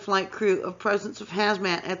notify the flight crew of presence of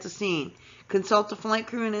hazmat at the scene. Consult the flight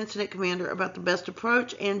crew and incident commander about the best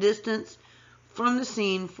approach and distance from the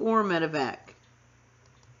scene for medevac.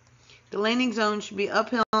 The landing zone should be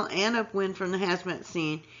uphill and upwind from the hazmat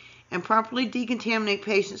scene, and properly decontaminate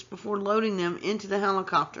patients before loading them into the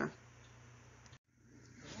helicopter.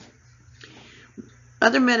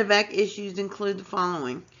 Other medevac issues include the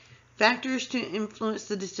following. Factors to influence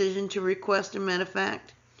the decision to request a medevac.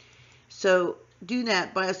 So do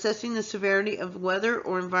that by assessing the severity of weather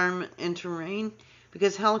or environment and terrain,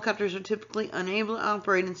 because helicopters are typically unable to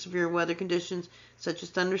operate in severe weather conditions such as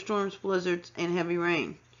thunderstorms, blizzards, and heavy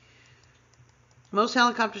rain. Most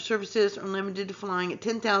helicopter services are limited to flying at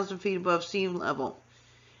 10,000 feet above sea level,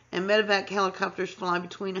 and medevac helicopters fly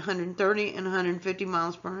between 130 and 150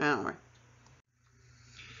 miles per hour.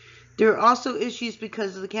 There are also issues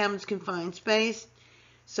because of the cabin's confined space,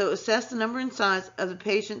 so assess the number and size of the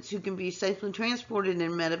patients who can be safely transported in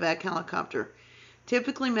a medevac helicopter.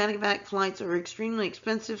 Typically, medevac flights are extremely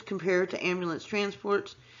expensive compared to ambulance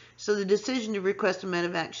transports, so the decision to request a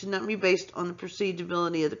medevac should not be based on the perceived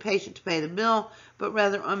ability of the patient to pay the bill, but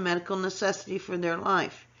rather on medical necessity for their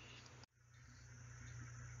life.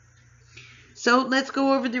 So let's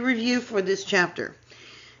go over the review for this chapter.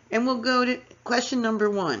 And we'll go to question number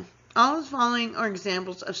 1. All of the following are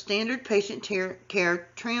examples of standard patient care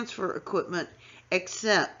transfer equipment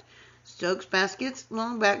except Stokes baskets,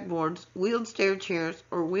 long backboards, wheeled stair chairs,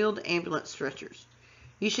 or wheeled ambulance stretchers.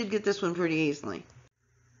 You should get this one pretty easily.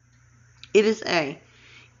 It is A.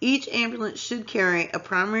 Each ambulance should carry a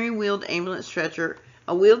primary wheeled ambulance stretcher,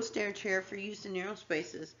 a wheeled stair chair for use in narrow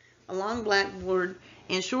spaces, a long backboard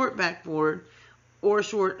and short backboard, or a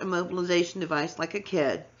short immobilization device like a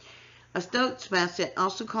KED. A Stokes basket,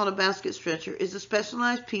 also called a basket stretcher, is a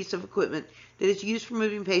specialized piece of equipment that is used for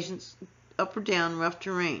moving patients up or down rough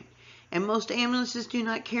terrain. And most ambulances do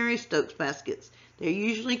not carry Stokes baskets. They are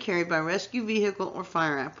usually carried by rescue vehicle or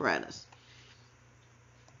fire apparatus.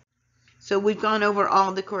 So we've gone over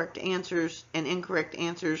all the correct answers and incorrect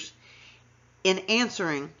answers in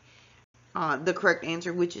answering the correct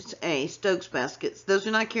answer, which is A, Stokes baskets. Those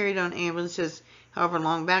are not carried on ambulances. However,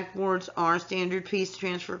 long backboards are standard piece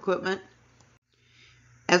transfer equipment,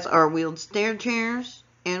 as are wheeled stair chairs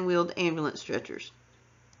and wheeled ambulance stretchers.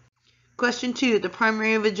 Question 2. The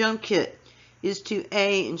primary of a jump kit is to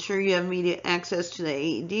A, ensure you have immediate access to the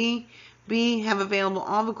AED, B, have available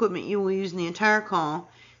all the equipment you will use in the entire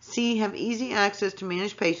call, C, have easy access to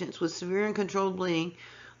manage patients with severe and controlled bleeding,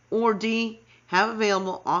 or D, have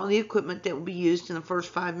available all the equipment that will be used in the first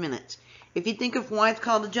 5 minutes. If you think of why it's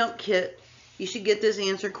called a jump kit, you should get this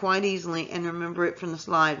answer quite easily and remember it from the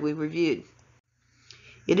slide we reviewed.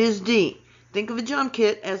 It is D. Think of a jump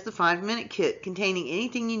kit as the 5-minute kit containing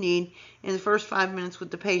anything you need in the first 5 minutes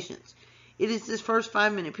with the patients. It is this first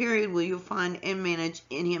 5-minute period where you'll find and manage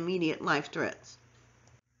any immediate life threats.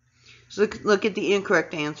 So look at the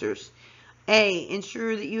incorrect answers. A.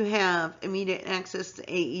 Ensure that you have immediate access to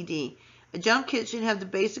AED. A jump kit should have the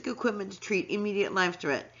basic equipment to treat immediate life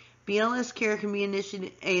threat. BLS care can be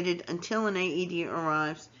initiated until an AED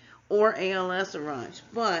arrives or ALS arrives,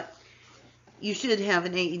 but you should have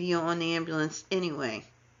an AED on the ambulance anyway.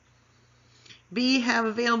 B. Have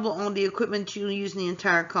available all the equipment you'll use in the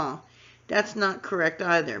entire call. That's not correct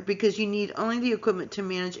either, because you need only the equipment to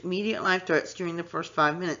manage immediate life threats during the first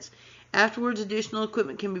 5 minutes. Afterwards, additional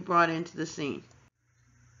equipment can be brought into the scene.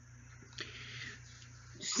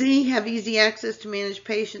 C. Have easy access to manage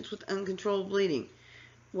patients with uncontrolled bleeding.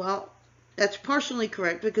 Well, that's partially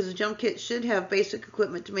correct because a jump kit should have basic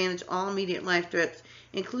equipment to manage all immediate life threats,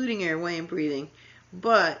 including airway and breathing.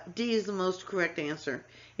 But D is the most correct answer.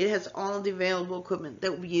 It has all of the available equipment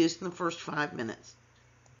that will be used in the first 5 minutes.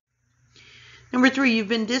 Number 3, you've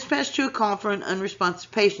been dispatched to a call for an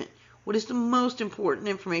unresponsive patient. What is the most important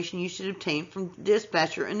information you should obtain from the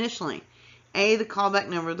dispatcher initially? A, the callback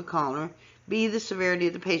number of the caller. B, the severity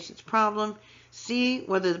of the patient's problem. C,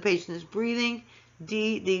 whether the patient is breathing.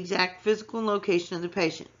 D, the exact physical location of the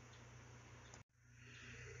patient.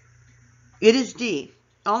 It is D.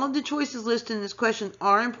 All of the choices listed in this question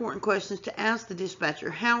are important questions to ask the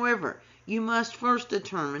dispatcher. However, you must first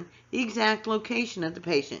determine the exact location of the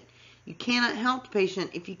patient. You cannot help the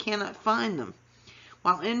patient if you cannot find them.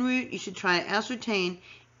 While en route, you should try to ascertain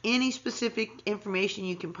any specific information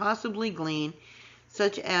you can possibly glean,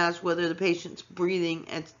 such as whether the patient's breathing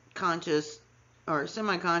at conscious or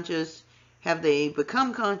semi-conscious, have they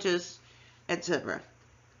become conscious, etc.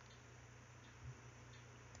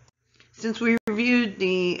 Since we reviewed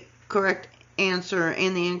the correct answer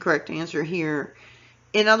and the incorrect answer here,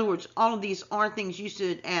 in other words, all of these are things you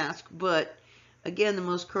should ask, but again, the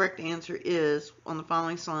most correct answer is on the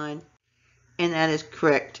following slide, and that is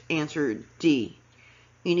correct answer D.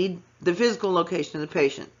 You need the physical location of the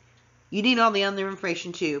patient. You need all the other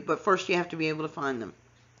information too, but first you have to be able to find them.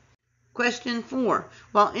 Question 4.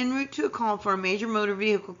 While en route to a call for a major motor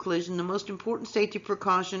vehicle collision, the most important safety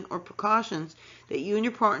precaution or precautions that you and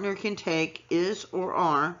your partner can take is or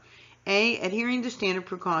are A. Adhering to standard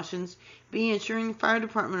precautions, B. Ensuring the fire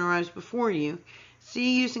department arrives before you,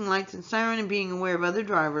 C. Using lights and siren and being aware of other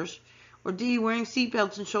drivers, or D. Wearing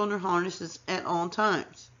seatbelts and shoulder harnesses at all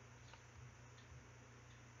times.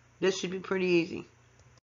 This should be pretty easy.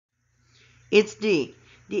 It's D.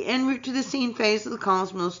 The en route to the scene phase of the call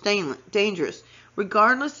is most dangerous.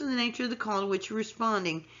 Regardless of the nature of the call to which you're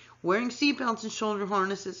responding, wearing seatbelts and shoulder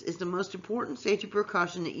harnesses is the most important safety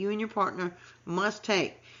precaution that you and your partner must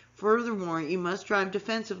take. Furthermore, you must drive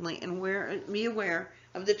defensively and be aware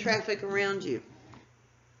of the traffic around you.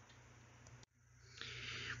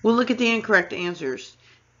 We'll look at the incorrect answers.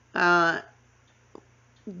 Let's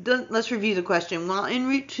review the question. While en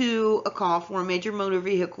route to a call for a major motor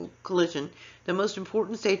vehicle collision, the most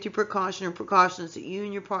important safety precaution or precautions that you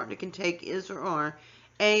and your partner can take is or are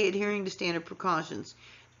A. Adhering to standard precautions.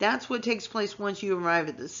 That's what takes place once you arrive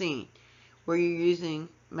at the scene, where you're using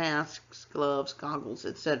masks, gloves, goggles,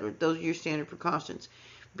 etc. Those are your standard precautions.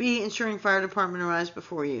 B. Ensuring fire department arrives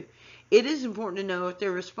before you. It is important to know if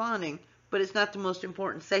they're responding, but it's not the most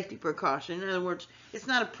important safety precaution. In other words, it's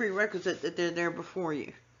not a prerequisite that they're there before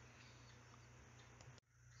you.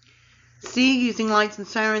 C. Using lights and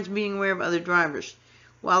sirens, being aware of other drivers.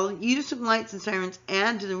 While the use of lights and sirens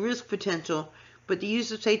add to the risk potential, but the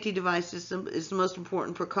use of safety devices is the most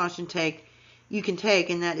important precaution you can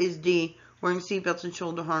take, and that is D. Wearing seatbelts and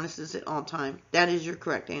shoulder harnesses at all times. That is your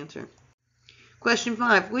correct answer. Question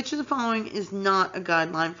 5. Which of the following is not a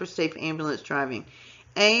guideline for safe ambulance driving?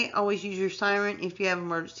 A. Always use your siren if you have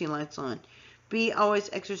emergency lights on. B. Always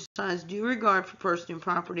exercise due regard for person and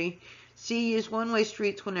property. C. Use one-way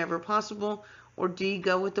streets whenever possible. Or D.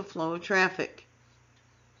 Go with the flow of traffic.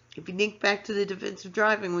 If you think back to the defensive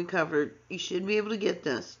driving we covered, you should be able to get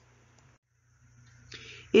this.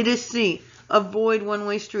 It is C. Avoid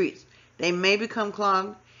one-way streets. They may become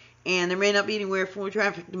clogged, and there may not be anywhere for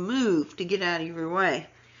traffic to move to get out of your way.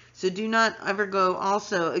 So do not ever go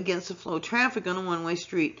also against the flow of traffic on a one-way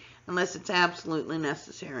street unless it's absolutely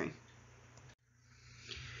necessary.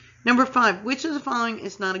 Number 5, which of the following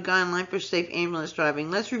is not a guideline for safe ambulance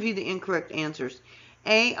driving? Let's review the incorrect answers.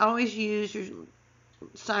 A. Always use your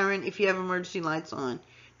siren if you have emergency lights on.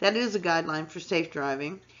 That is a guideline for safe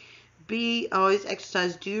driving. B. Always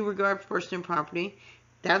exercise due regard for person and property.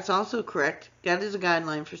 That's also correct. That is a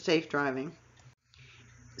guideline for safe driving.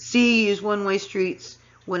 C. Use one-way streets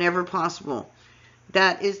whenever possible.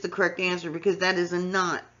 That is the correct answer because that is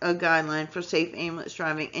not a guideline for safe ambulance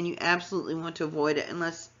driving, and you absolutely want to avoid it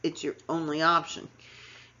unless it's your only option.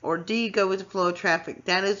 Or D. Go with the flow of traffic.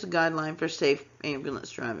 That is a guideline for safe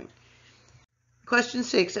ambulance driving. Question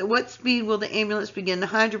 6. At what speed will the ambulance begin to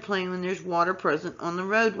hydroplane when there's water present on the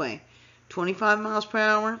roadway? 25 miles per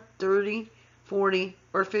hour, 30, 40,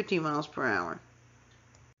 or 50 miles per hour?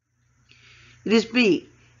 It is B.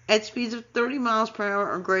 At speeds of 30 miles per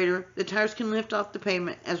hour or greater, the tires can lift off the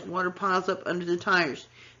pavement as water piles up under the tires.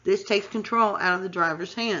 This takes control out of the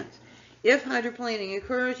driver's hands. If hydroplaning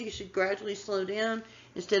occurs, you should gradually slow down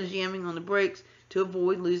instead of jamming on the brakes to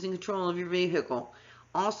avoid losing control of your vehicle.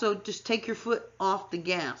 Also, just take your foot off the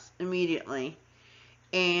gas immediately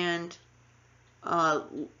and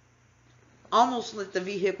almost let the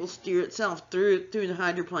vehicle steer itself through the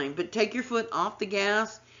hydroplane. But take your foot off the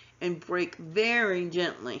gas and brake very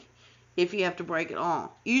gently if you have to brake at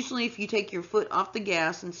all. Usually if you take your foot off the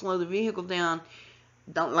gas and slow the vehicle down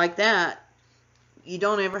like that, you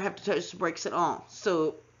don't ever have to touch the brakes at all.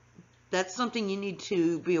 So that's something you need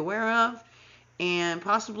to be aware of, and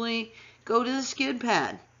possibly go to the skid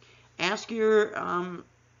pad. Ask your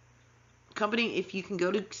company if you can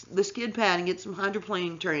go to the skid pad and get some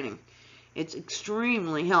hydroplaning training. It's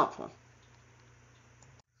extremely helpful.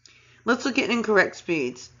 Let's look at incorrect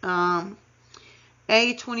speeds.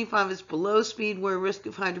 A, 25 is below speed where risk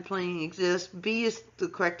of hydroplaning exists. B is the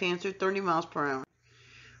correct answer, 30 miles per hour.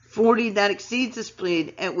 40, that exceeds the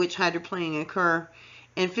speed at which hydroplaning occur.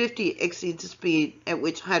 And 50 exceeds the speed at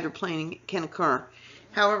which hydroplaning can occur.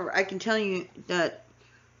 However, I can tell you that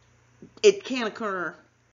it can occur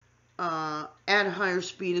at a higher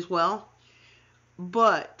speed as well.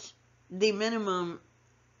 But the minimum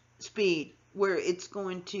speed where it's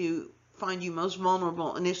going to find you most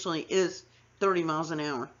vulnerable initially is 30 miles an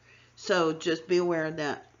hour. So just be aware of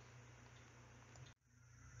that.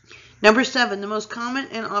 Number 7, the most common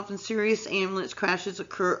and often serious ambulance crashes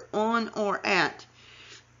occur on or at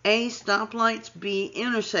A, stoplights, B,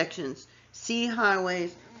 intersections, C,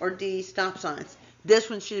 highways, or D, stop signs. This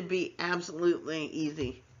one should be absolutely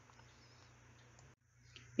easy.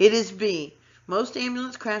 It is B. Most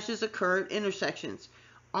ambulance crashes occur at intersections.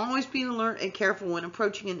 Always be alert and careful when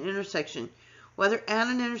approaching an intersection. Whether at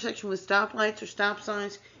an intersection with stoplights or stop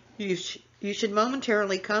signs, you should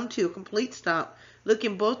momentarily come to a complete stop, look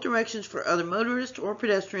in both directions for other motorists or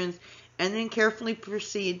pedestrians, and then carefully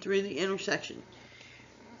proceed through the intersection.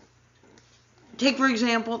 Take, for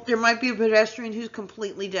example, there might be a pedestrian who's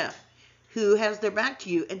completely deaf, who has their back to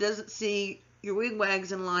you and doesn't see your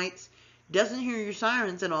wigwags and lights, doesn't hear your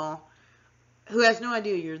sirens at all, who has no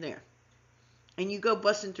idea you're there. And you go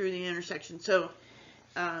busting through the intersection. So,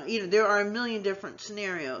 there are a million different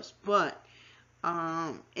scenarios, but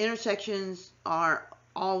intersections are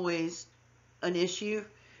always an issue.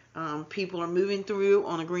 People are moving through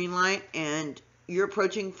on a green light, and you're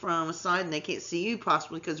approaching from a side and they can't see you,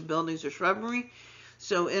 possibly because of buildings or shrubbery.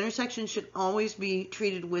 So intersections should always be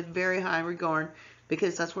treated with very high regard,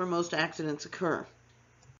 because that's where most accidents occur.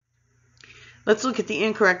 Let's look at the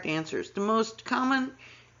incorrect answers. The most common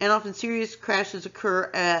and often serious crashes occur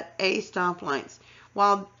at A, stoplights,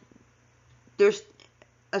 while they're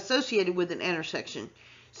associated with an intersection.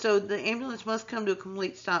 So the ambulance must come to a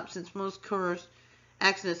complete stop, since most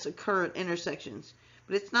accidents occur at intersections.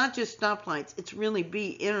 But it's not just stoplights, it's really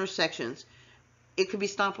B, intersections. It could be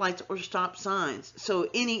stoplights or stop signs. So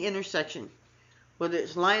any intersection, whether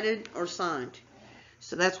it's lighted or signed.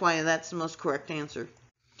 So that's why that's the most correct answer.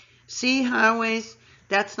 C, highways.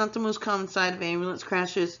 That's not the most common side of ambulance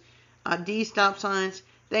crashes. D, stop signs.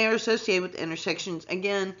 They are associated with intersections.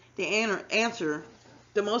 Again, the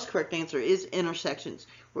most correct answer is intersections,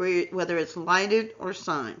 whether it's lighted or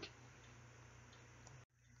signed.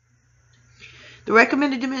 The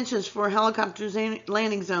recommended dimensions for a helicopter's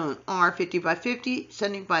landing zone are 50 by 50,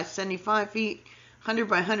 70 by 75 feet, 100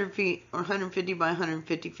 by 100 feet, or 150 by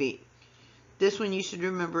 150 feet. This one you should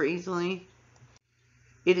remember easily.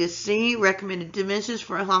 It is C, recommended dimensions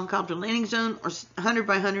for a helicopter landing zone are 100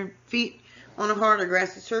 by 100 feet on a hard or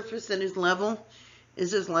grassy surface that is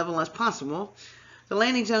as level as possible. The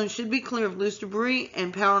landing zone should be clear of loose debris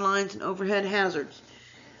and power lines and overhead hazards.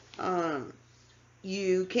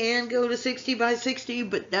 You can go to 60 by 60,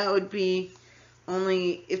 but that would be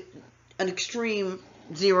only if an extreme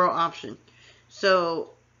zero option.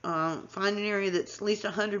 So find an area that's at least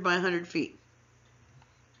 100 by 100 feet.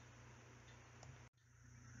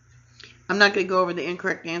 I'm not going to go over the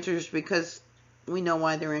incorrect answers because we know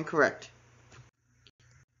why they're incorrect.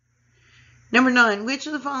 Number 9, which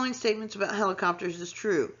of the following statements about helicopters is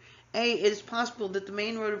true? A, it is possible that the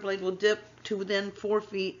main rotor blade will dip to within 4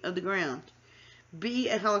 feet of the ground. B,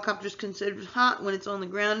 a helicopter is considered hot when it's on the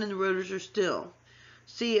ground and the rotors are still.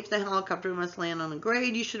 C, if the helicopter must land on a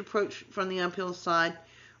grade, you should approach from the uphill side.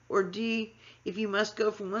 Or D, if you must go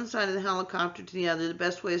from one side of the helicopter to the other, the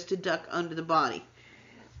best way is to duck under the body.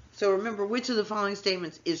 So remember, which of the following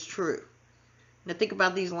statements is true? Now think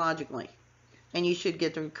about these logically, and you should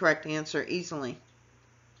get the correct answer easily.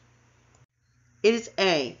 It is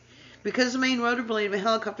A. Because the main rotor blade of a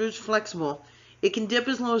helicopter is flexible, it can dip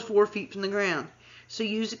as low as 4 feet from the ground. So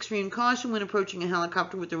use extreme caution when approaching a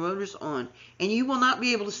helicopter with the rotors on, and you will not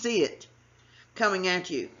be able to see it coming at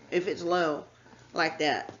you if it's low like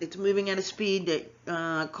that. It's moving at a speed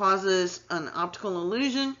that causes an optical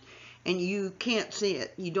illusion, and you can't see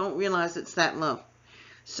it. You don't realize it's that low.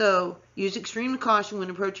 So use extreme caution when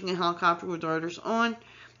approaching a helicopter with rotors on.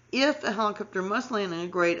 If a helicopter must land on a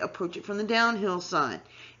grade, approach it from the downhill side.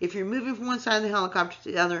 If you're moving from one side of the helicopter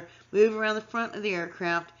to the other, move around the front of the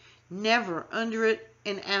aircraft, never under it,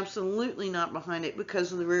 and absolutely not behind it,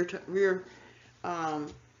 because of the rear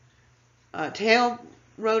tail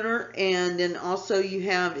rotor, and then also you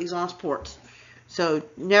have exhaust ports. So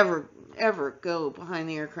never ever go behind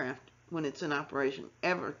the aircraft when it's in operation.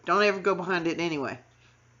 Ever. Don't ever go behind it anyway.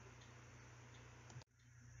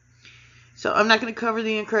 So I'm not going to cover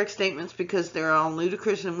the incorrect statements because they're all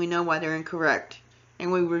ludicrous and we know why they're incorrect.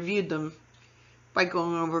 And we reviewed them by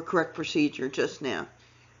going over correct procedure just now.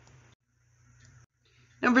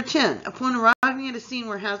 Number 10, upon arriving at a scene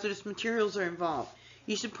where hazardous materials are involved,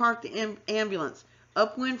 you should park the ambulance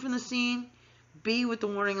upwind from the scene, B, with the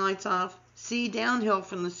warning lights off, C, downhill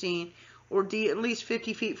from the scene, or D, at least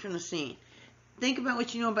 50 feet from the scene. Think about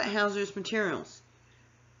what you know about hazardous materials.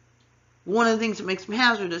 One of the things that makes them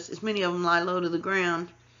hazardous is many of them lie low to the ground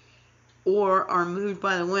or are moved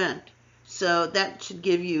by the wind. So that should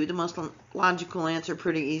give you the most logical answer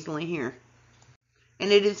pretty easily here.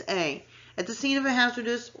 And it is A. At the scene of a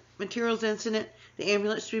hazardous materials incident, the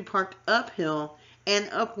ambulance should be parked uphill and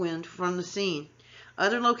upwind from the scene.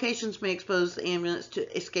 Other locations may expose the ambulance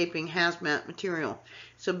to escaping hazmat material.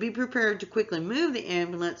 So be prepared to quickly move the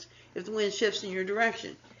ambulance if the wind shifts in your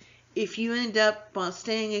direction. if you end up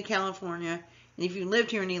staying in California, and if you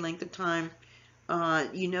lived here any length of time,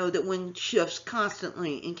 you know that wind shifts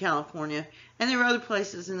constantly in California, and there are other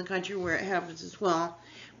places in the country where it happens as well,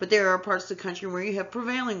 but there are parts of the country where you have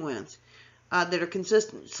prevailing winds that are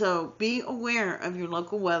consistent. So be aware of your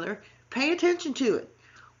local weather. Pay attention to it.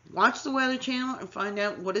 Watch the Weather Channel and find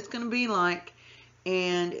out what it's going to be like.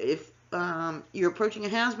 And if you're approaching a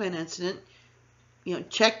hazmat incident,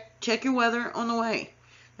 check your weather on the way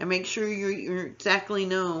and make sure you exactly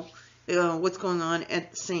know what's going on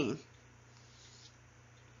at the scene.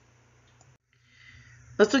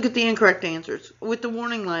 Let's look at the incorrect answers. With the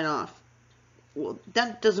warning light off, well,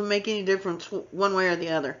 that doesn't make any difference one way or the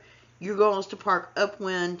other. Your goal is to park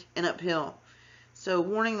upwind and uphill. So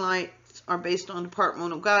warning lights are based on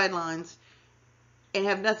departmental guidelines and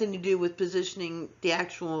have nothing to do with positioning the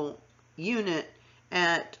actual unit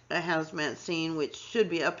at a hazmat scene, which should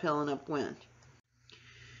be uphill and upwind.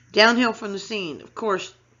 Downhill from the scene. Of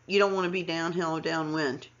course, you don't want to be downhill or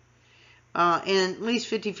downwind. And at least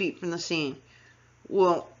 50 feet from the scene.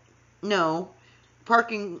 Well, no.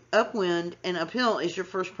 Parking upwind and uphill is your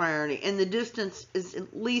first priority, and the distance is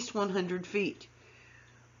at least 100 feet.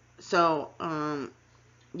 So,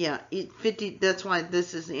 yeah, 50. That's why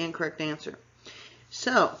this is the incorrect answer.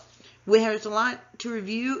 So, there's a lot to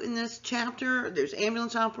review in this chapter. There's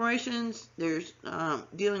ambulance operations. There's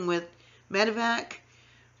dealing with medevac.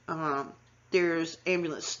 There's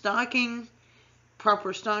ambulance stocking,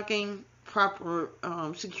 proper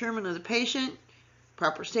securement of the patient,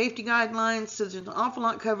 proper safety guidelines. So there's an awful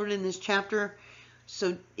lot covered in this chapter.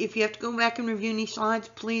 So if you have to go back and review any slides,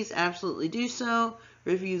 please absolutely do so.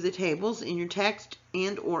 Review the tables in your text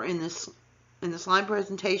and or in the slide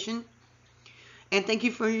presentation. And thank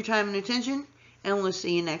you for your time and attention, and we'll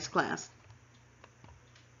see you next class.